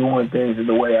 doing things in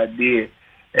the way I did.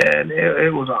 And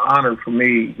it was an honor for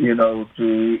me,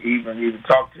 to even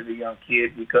talk to the young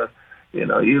kid because, you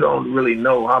don't really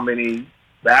know how many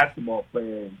basketball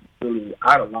players really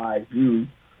idolize you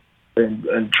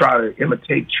and try to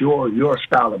imitate your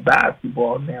style of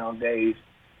basketball nowadays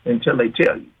until they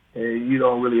tell you. And you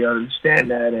don't really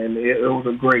understand that, and it was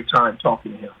a great time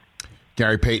talking to him.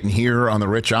 Gary Payton here on the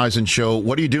Rich Eisen Show.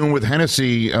 What are you doing with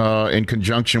Hennessy in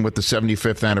conjunction with the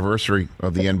 75th anniversary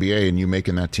of the NBA and you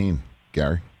making that team,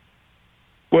 Gary?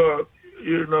 Well,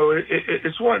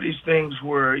 it's one of these things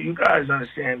where you guys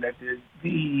understand that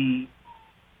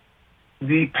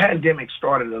the pandemic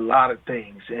started a lot of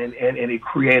things, and it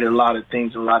created a lot of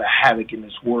things, a lot of havoc in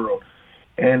this world.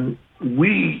 And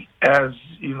we, as,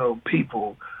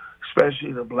 people,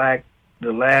 especially the Black,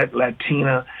 the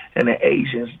Latina, and the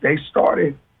Asians, they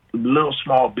started little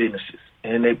small businesses,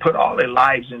 and they put all their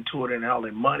lives into it and all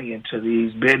their money into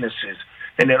these businesses.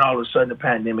 And then all of a sudden the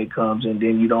pandemic comes, and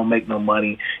then you don't make no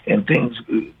money, and things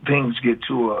get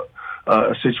to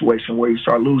a situation where you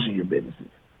start losing your businesses,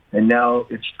 and now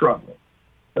it's struggling.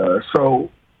 So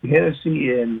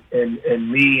Hennessy and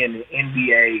me and the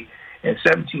NBA and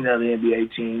 17 other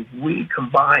NBA teams, we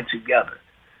combined together,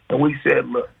 and we said,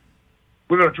 look,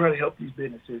 we're going to try to help these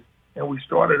businesses, and we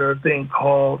started a thing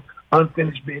called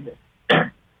Unfinished Business.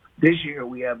 This year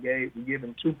we have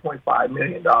given $2.5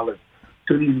 million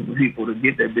to these people to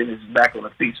get their businesses back on the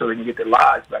feet so they can get their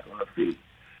lives back on the feet.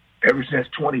 Ever since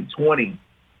 2020,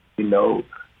 the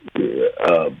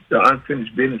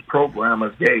Unfinished Business program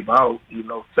has gave out,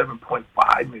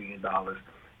 $7.5 million.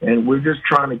 And we're just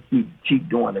trying to keep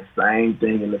doing the same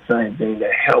thing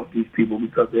to help these people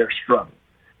because they're struggling.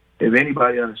 If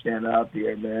anybody understands out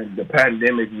there, man, the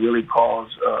pandemic really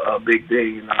caused a big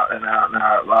thing in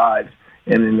our lives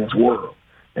and in this world.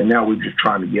 And now we're just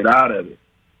trying to get out of it.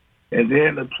 And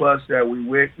then the plus that we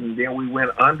went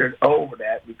over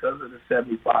that because of the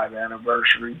 75th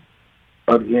anniversary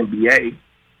of the NBA.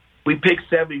 We picked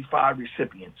 75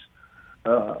 recipients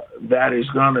that is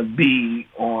going to be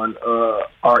on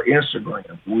our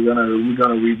Instagram. We're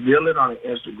gonna reveal it on the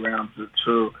Instagram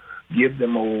to give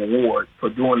them an award for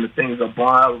doing the things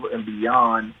above and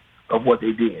beyond of what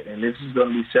they did. And this is going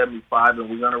to be 75, and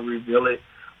we're going to reveal it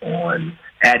on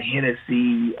at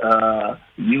Hennessy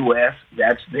US.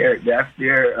 That's their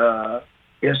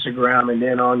Instagram, and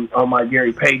then on my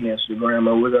Gary Payton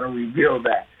Instagram, and we're going to reveal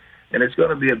that. And it's going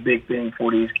to be a big thing for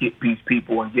these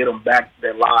people and get them back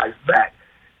their lives back.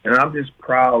 And I'm just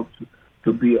proud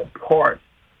to be a part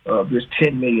of this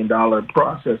 $10 million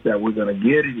process that we're going to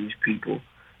give to these people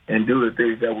and do the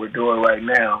things that we're doing right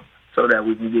now so that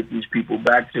we can get these people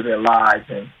back to their lives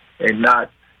and not,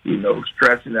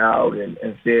 stressing out and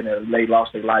saying that they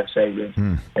lost their life savings,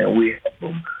 and we help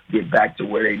them get back to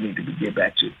where they need to get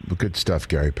back to. Good stuff,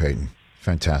 Gary Payton.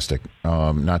 Fantastic.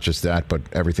 Not just that, but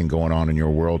everything going on in your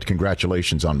world.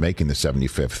 Congratulations on making the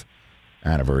 75th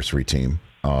anniversary team.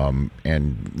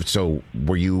 And so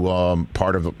were you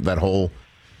part of that whole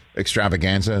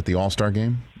extravaganza at the All-Star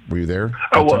game? Were you there?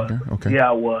 I was. Okay. Yeah,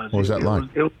 I was. What was that like?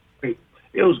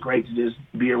 It was great to just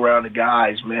be around the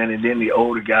guys, man, and then the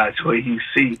older guys where you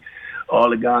see all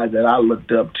the guys that I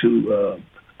looked up to.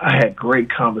 I had great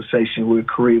conversation with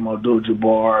Kareem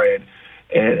Abdul-Jabbar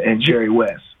and Jerry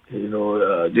West.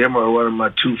 Them are one of my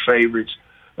two favorites.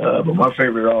 But my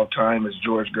favorite of all time is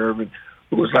George Gervin,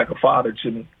 who was like a father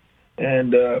to me.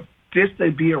 And just to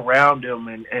be around them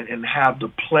and have the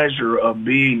pleasure of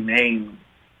being named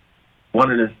one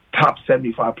of the top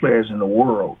 75 players in the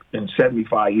world in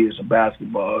 75 years of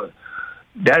basketball,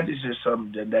 that is just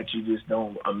something that you just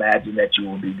don't imagine that you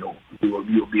will be doing.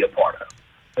 You'll be a part of.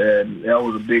 And that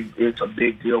was it's a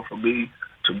big deal for me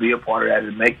to be a part of that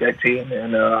and make that team.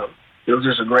 And it was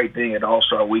just a great thing at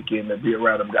All-Star Weekend to be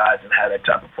around them guys and have that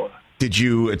type of fun. Did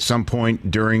you, at some point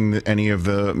during any of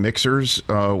the mixers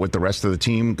with the rest of the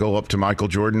team, go up to Michael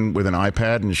Jordan with an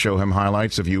iPad and show him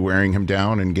highlights of you wearing him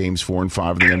down in Games 4 and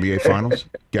 5 of the NBA Finals?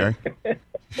 Gary?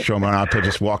 Show him an iPad,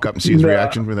 just walk up and see his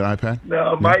reaction with an iPad?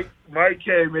 No, Mike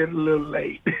came in a little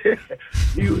late.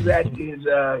 He was at his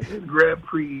Grand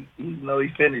Prix. He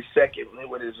finished second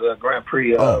with his Grand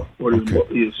Prix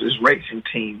his racing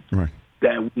team. Right.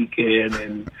 That weekend,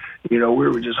 and we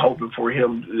were just hoping for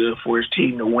him for his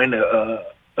team to win the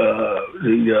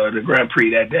Grand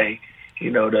Prix that day.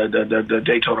 The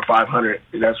Daytona 500.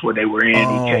 That's what they were in.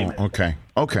 Oh, he came in.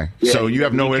 Okay. Yeah, so you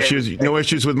have no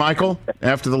issues with Michael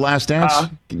after the Last Dance?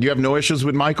 You have no issues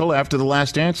with Michael after the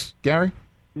Last Dance, Gary,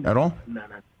 at all? No.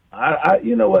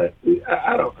 You know what?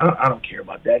 I don't care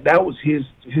about that. That was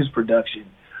his production.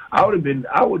 I wouldn't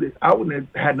have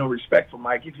had no respect for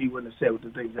Mike if he wouldn't have said the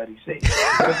things that he said.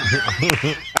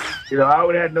 I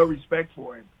would have had no respect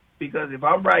for him. Because if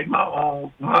I'm writing my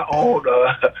own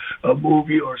a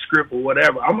movie or script or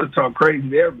whatever, I'm going to talk crazy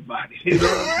to everybody. You know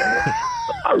what I'm saying?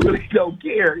 I really don't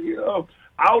care.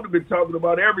 I would have been talking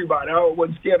about everybody. I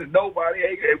wasn't scared of nobody,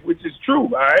 which is true.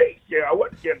 All right, yeah, I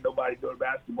wasn't scared of nobody doing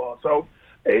basketball. So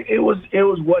it was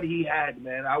what he had,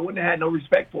 man. I wouldn't have had no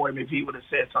respect for him if he would have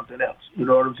said something else. You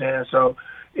know what I'm saying? So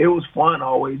it was fun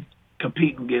always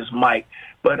competing against Mike.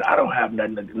 But I don't have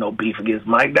no beef against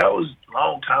Mike. That was a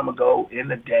long time ago in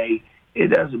the day. It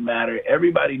doesn't matter.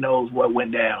 Everybody knows what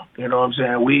went down. You know what I'm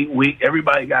saying? We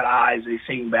everybody got eyes. They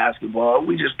seen basketball.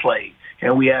 We just played,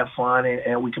 and we had fun,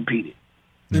 and we competed.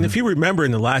 And if you remember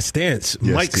in The Last Dance,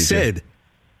 Mike said,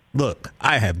 look,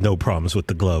 I have no problems with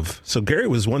the glove. So Gary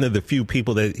was one of the few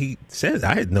people that he said,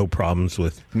 I had no problems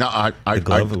with the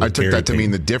glove. I took that to mean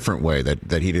the different way,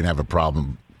 that he didn't have a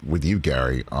problem with you,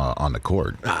 Gary, on the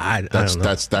court.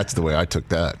 That's the way I took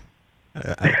that.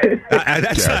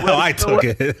 That's not how I took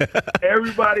it.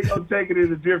 Everybody gonna take it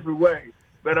in a different way,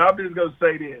 but I'm just gonna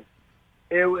say this: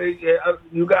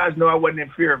 you guys know I wasn't in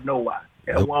fear of nobody,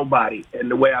 nobody, and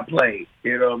the way I played.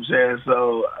 You know what I'm saying?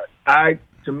 So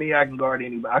to me, I can guard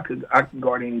anybody. I can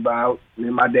guard anybody.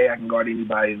 In my day, I can guard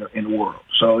anybody in the world.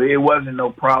 So it wasn't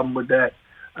no problem with that.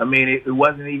 I mean, it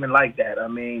wasn't even like that. I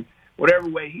mean, whatever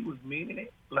way he was meaning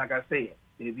it, like I said,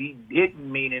 if he didn't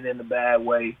mean it in a bad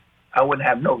way, I wouldn't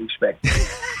have no respect.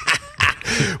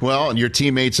 Well, your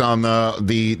teammates on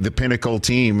the pinnacle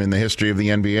team in the history of the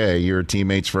NBA, your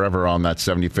teammates forever on that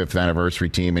 75th anniversary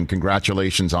team, and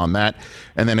congratulations on that.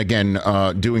 And then again,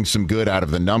 doing some good out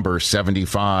of the number,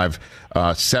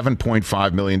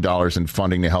 $7.5 million in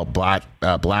funding to help Black,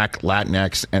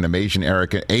 Latinx, and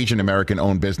Asian American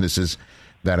owned businesses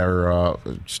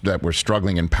that were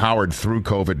struggling and powered through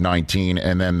COVID-19,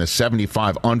 and then the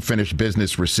 75 unfinished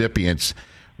business recipients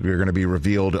are going to be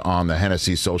revealed on the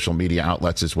Hennessy social media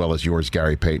outlets as well as yours,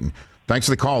 Gary Payton. Thanks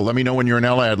for the call. Let me know when you're in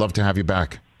LA. I'd love to have you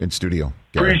back in studio,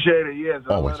 Gary. Appreciate it. Yes,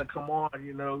 I want to come on.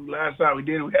 Last time we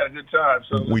did, we had a good time.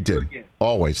 So we did.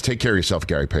 Always. Take care of yourself,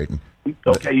 Gary Payton.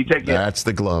 Okay, you take care. That's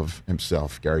the glove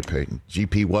himself, Gary Payton.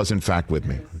 GP was in fact with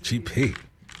me. GP,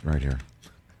 right here.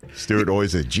 Stuart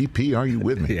always said, GP, are you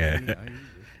with me? Yeah.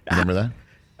 Remember that?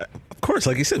 Of course,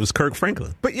 like you said, it was Kirk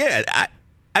Franklin. But yeah,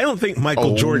 I don't think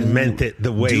Michael Jordan meant it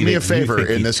the way. Do me a favor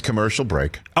in this commercial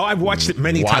break. Oh, I've watched it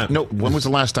many times. No, when was the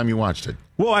last time you watched it?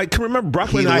 Well, I can remember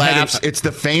Brooklyn. He laughs. It's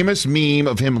the famous meme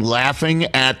of him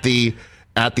laughing at the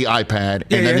iPad, and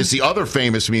then there's the other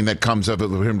famous meme that comes up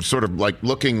of him sort of like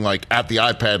looking like at the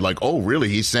iPad, like, oh, really?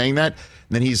 He's saying that?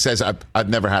 And then he says, "I've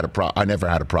never had a problem. I never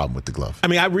had a problem with the glove." I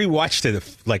mean, I rewatched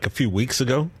it like a few weeks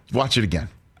ago. Watch it again.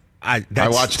 I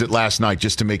watched it last night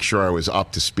just to make sure I was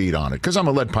up to speed on it because I'm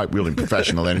a lead pipe wielding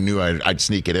professional and I knew I'd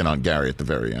sneak it in on Gary at the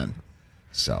very end.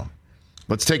 So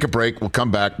let's take a break. We'll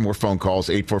come back. More phone calls.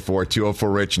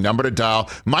 844-204-RICH. Number to dial.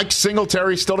 Mike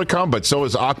Singletary still to come, but so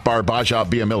is Akbar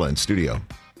Biamila in studio.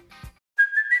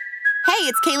 Hey,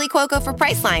 it's Kaylee Cuoco for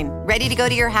Priceline. Ready to go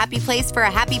to your happy place for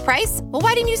a happy price? Well,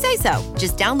 why didn't you say so?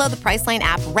 Just download the Priceline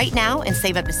app right now and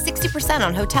save up to 60%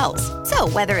 on hotels. So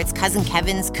whether it's Cousin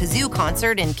Kevin's Kazoo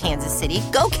Concert in Kansas City,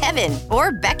 go Kevin,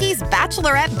 or Becky's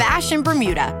Bachelorette Bash in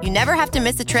Bermuda, you never have to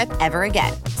miss a trip ever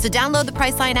again. So download the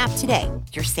Priceline app today.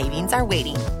 Your savings are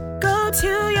waiting. Go to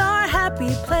your happy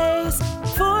place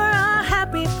for a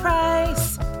happy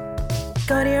price.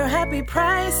 Go to your happy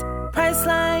price,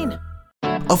 Priceline.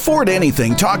 Afford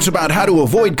Anything talks about how to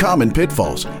avoid common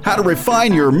pitfalls, how to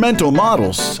refine your mental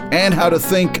models, and how to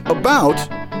think about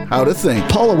how to think.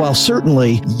 Paula, while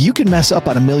certainly you can mess up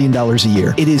on $1 million a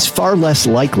year, it is far less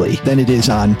likely than it is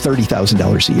on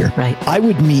 $30,000 a year. Right. I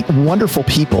would meet wonderful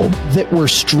people that were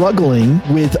struggling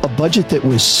with a budget that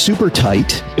was super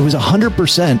tight. It was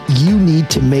 100% you need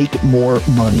to make more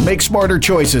money. Make smarter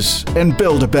choices and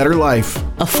build a better life.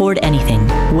 Afford Anything,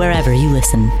 wherever you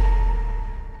listen.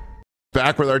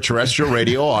 Back with our terrestrial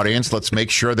radio audience. Let's make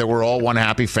sure that we're all one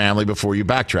happy family before you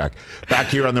backtrack. Back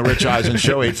here on the Rich Eisen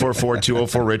Show,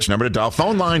 844-204-RICH. Number to dial.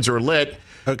 Phone lines are lit.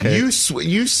 Okay.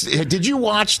 Did you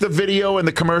watch the video in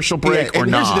the commercial break or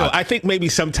not? I think maybe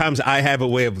sometimes I have a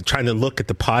way of trying to look at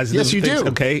the positive things. Yes, you do.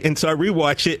 Okay, and so I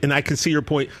rewatch it, and I can see your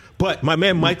point. But my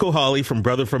man Michael Hawley from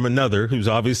Brother from Another, who's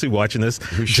obviously watching this,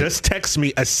 just texted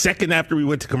me a second after we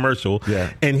went to commercial,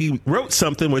 and he wrote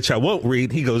something which I won't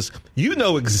read. He goes, "You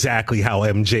know exactly how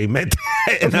MJ meant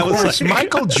that." And of I was course, like,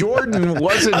 Michael Jordan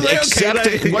wasn't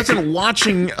accepting, wasn't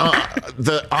watching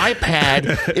the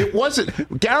iPad. It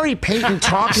wasn't Gary Payton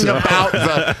talking about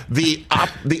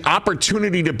the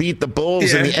opportunity to beat the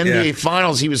Bulls in the NBA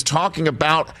Finals. He was talking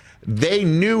about they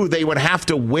knew they would have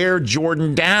to wear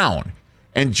Jordan down.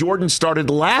 And Jordan started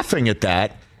laughing at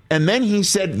that. And then he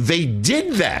said they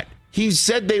did that. He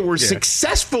said they were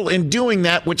successful in doing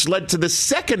that, which led to the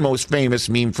second most famous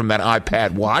meme from that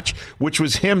iPad watch, which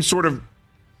was him sort of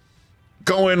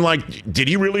going like, did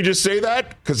he really just say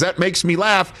that? Because that makes me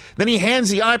laugh. Then he hands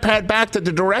the iPad back to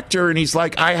the director, and he's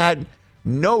like, I had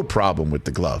no problem with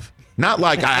the glove. Not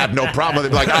like I have no problem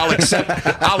with it. Like I'll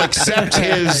accept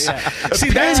his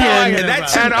opinion.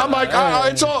 And I'm like,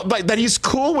 it's all like that. He's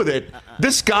cool with it.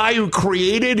 This guy who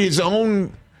created his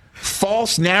own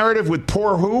false narrative with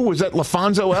poor who was that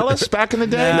LaFonso Ellis back in the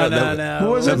day? No.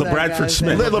 Who was it? LaBradford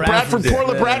Smith.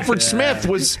 LaBradford Smith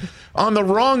was on the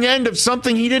wrong end of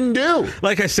something he didn't do.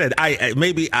 Like I said, I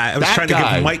was trying to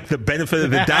give Mike the benefit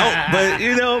of the doubt, but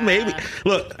maybe.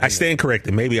 Look, I stand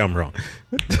corrected. Maybe I'm wrong.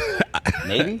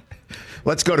 Maybe.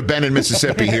 Let's go to Ben in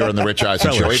Mississippi here on the Rich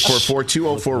Eisen Show.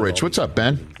 844-204-RICH. What's up,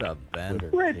 Ben? What's up, Ben?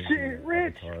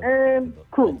 Rich and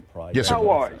crew. Yes, sir. How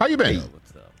are you? How you been?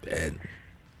 Ben.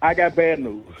 I got bad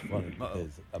news.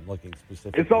 I'm looking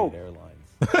specifically it's over. at airlines.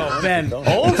 Oh, Ben.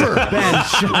 Over.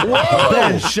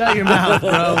 Ben, shut your mouth,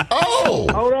 bro. Oh.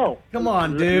 Hold on. Come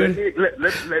on, dude.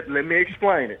 Let me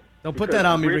explain it. Don't put that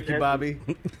on me, Ricky Bobby.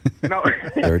 No.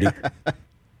 30.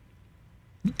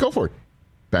 Go for it,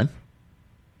 Ben.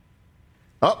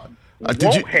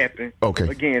 Won't happen Okay.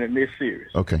 again in this series.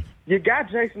 Okay. You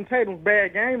got Jason Tatum's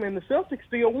bad game, and the Celtics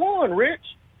still won,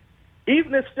 Rich.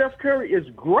 Even if Steph Curry is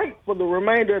great for the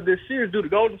remainder of this series, do the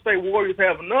Golden State Warriors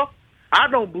have enough? I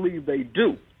don't believe they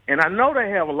do. And I know they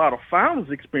have a lot of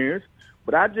finals experience,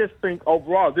 but I just think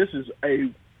overall this is a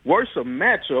worse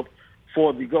matchup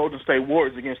for the Golden State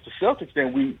Warriors against the Celtics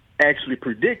than we actually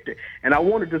predicted. And I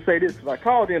wanted to say this because I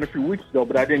called in a few weeks ago,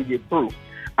 but I didn't get through.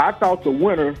 I thought the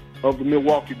winner of the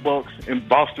Milwaukee Bucks and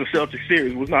Boston Celtics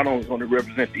series was not only going to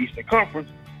represent the Eastern Conference,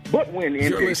 but win the NBA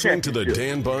You're listening to the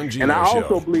championship. Dan Bongino Show. And I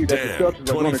also believe that the Celtics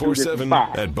are going to do this in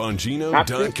 5. at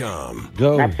Bongino.com.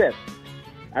 Go. Not 7.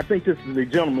 I think this is a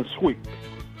gentleman's sweep.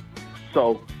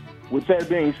 So, with that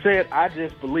being said, I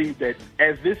just believe that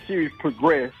as this series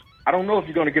progresses, I don't know if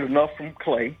you're going to get enough from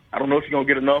Clay. I don't know if you're going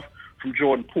to get enough from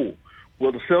Jordan Poole.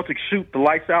 Will the Celtics shoot the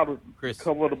lights out of the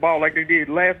cover of the ball like they did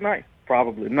last night?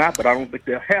 Probably not, but I don't think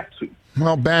they'll have to.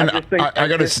 Well, Ben, I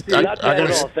gotta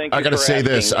say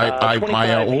this.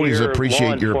 I always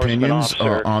appreciate your opinions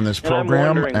on this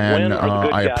program, and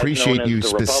I appreciate you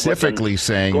specifically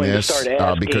saying this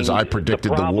because I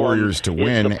predicted the Warriors to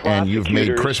win, and you've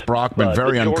made Chris Brockman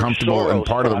very uncomfortable, and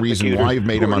part of the reason why you've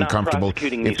made him uncomfortable,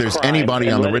 if there's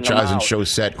anybody on the Rich Eisen Show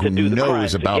set who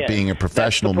knows about being a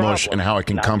professional mush and how it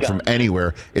can come from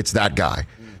anywhere, it's that guy.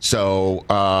 So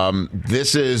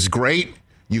this is great.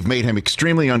 You've made him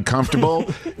extremely uncomfortable.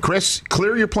 Chris,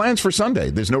 clear your plans for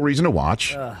Sunday. There's no reason to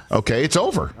watch. Okay, it's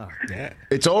over.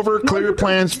 It's over. Clear your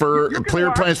plans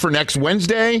for next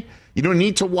Wednesday. You don't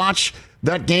need to watch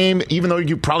that game, even though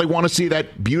you probably want to see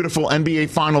that beautiful NBA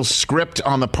Finals script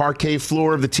on the parquet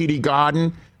floor of the TD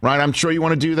Garden, right? I'm sure you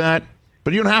want to do that,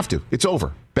 but you don't have to. It's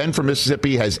over. Ben from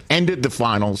Mississippi has ended the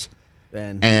finals.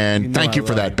 Ben, and thank you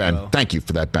for that, Ben. Bro. Thank you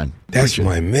for that, Ben. That's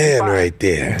my man right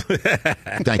there.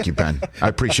 Thank you, Ben. I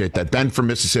appreciate that. Ben from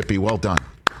Mississippi, well done.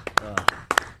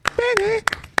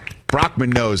 Brockman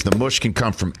knows the mush can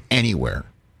come from anywhere.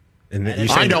 And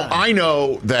I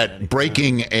know that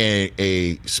breaking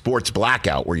a sports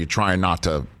blackout where you're trying not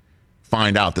to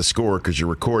find out the score because you're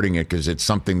recording it because it's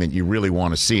something that you really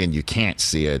want to see and you can't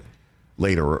see it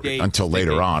until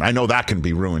later on. I know that can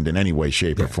be ruined in any way,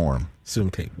 shape, or form.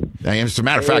 Zoom tape. As a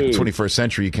matter of fact, 21st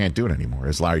century, you can't do it anymore.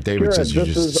 As Larry David says, you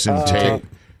just Zoom tape.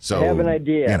 So, I have an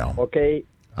idea. Okay,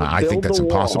 I think that's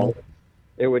impossible.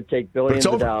 It would take billions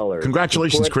of dollars.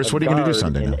 Congratulations, Chris. What are you going to do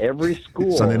Sunday night? In every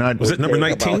school. Sunday night. Was it number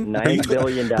 19? $9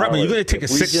 billion. Probably you're going to take a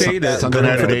 6 day to Sunday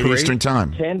night at 8 Eastern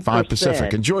time, 5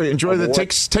 Pacific. Enjoy the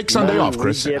take Sunday off,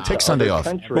 Chris. Take Sunday off.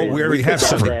 Well, we already have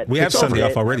Sunday. We have Sunday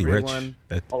off already, Rich.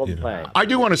 I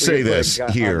do want to say this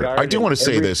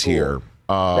here.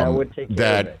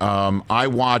 That I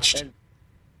watched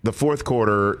the fourth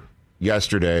quarter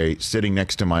yesterday sitting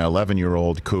next to my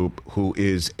 11-year-old Coop, who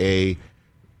is a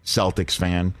Celtics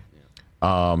fan.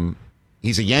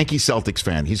 He's a Yankee Celtics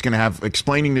fan. He's going to have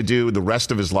explaining to do the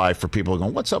rest of his life for people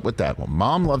going, what's up with that? Well,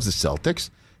 Mom loves the Celtics.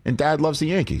 and Dad loves the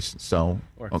Yankees. So,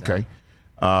 okay.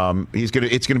 It's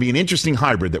gonna be an interesting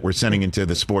hybrid that we're sending into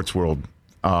the sports world.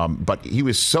 But he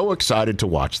was so excited to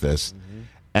watch this.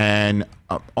 And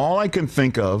all I can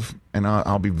think of, and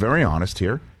I'll be very honest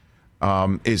here,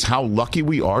 is how lucky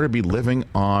we are to be living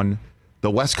on the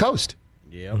West Coast.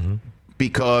 Yeah. Mm-hmm.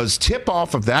 Because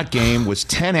tip-off of that game was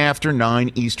 10 after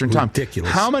 9 Eastern Time. Ridiculous.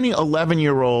 How many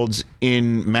 11-year-olds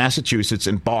in Massachusetts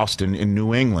and Boston in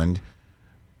New England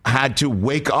had to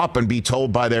wake up and be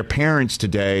told by their parents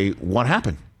today what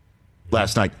happened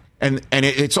last night? And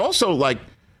it's also like,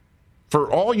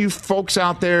 for all you folks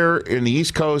out there in the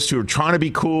East Coast who are trying to be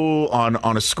cool on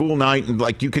a school night and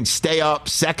like you can stay up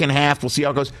second half, we'll see how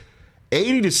it goes.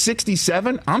 80 to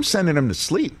 67, I'm sending them to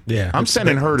sleep. Yeah, I'm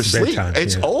sending her to sleep. bedtime,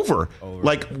 It's over.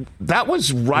 Like, that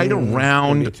was right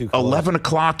around 11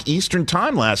 o'clock Eastern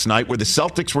Time last night where the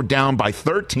Celtics were down by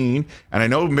 13, and I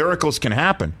know miracles can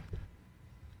happen.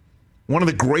 One of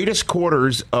the greatest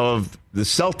quarters of the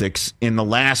Celtics in the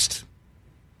last,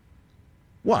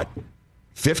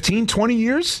 15, 20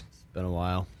 years? It's been a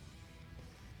while.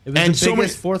 It was the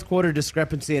biggest fourth quarter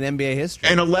discrepancy in NBA history.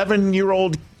 An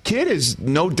 11-year-old kid is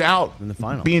no doubt in the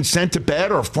final being sent to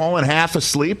bed or falling half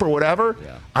asleep or whatever.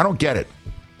 Yeah. I don't get it.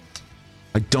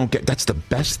 That's the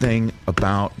best thing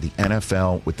about the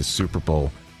NFL with the Super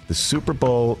Bowl. The Super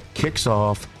Bowl kicks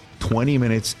off 20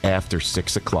 minutes after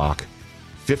 6 o'clock,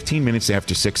 15 minutes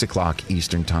after 6 o'clock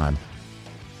Eastern Time.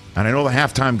 And I know the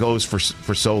halftime goes for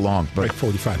so long, but like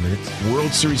 45 minutes.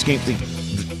 World Series game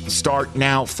start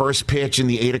now. First pitch in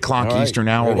the 8 o'clock Eastern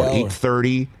hour or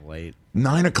 8:30. Late.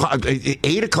 9 o'clock,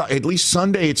 8 o'clock. At least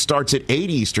Sunday it starts at 8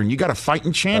 Eastern. You got a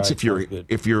fighting chance if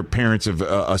you're parents of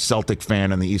a Celtic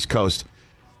fan on the East Coast.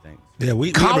 Yeah,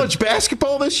 college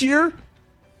basketball this year.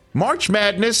 March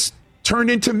Madness turned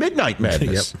into Midnight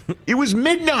Madness. Yep. It was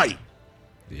midnight.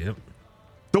 Yep.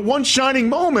 The one shining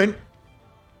moment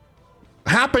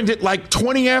happened at like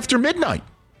 20 after midnight.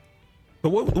 But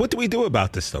what do we do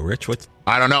about this, though, Rich?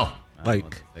 I don't know.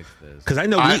 Because I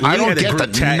know we I don't had a get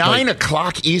group the chat, 9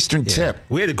 o'clock Eastern tip.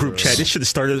 We had a group chat. This should have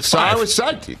started at 5. So I was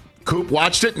sad. Coop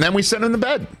watched it, and then we sent him to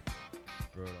bed.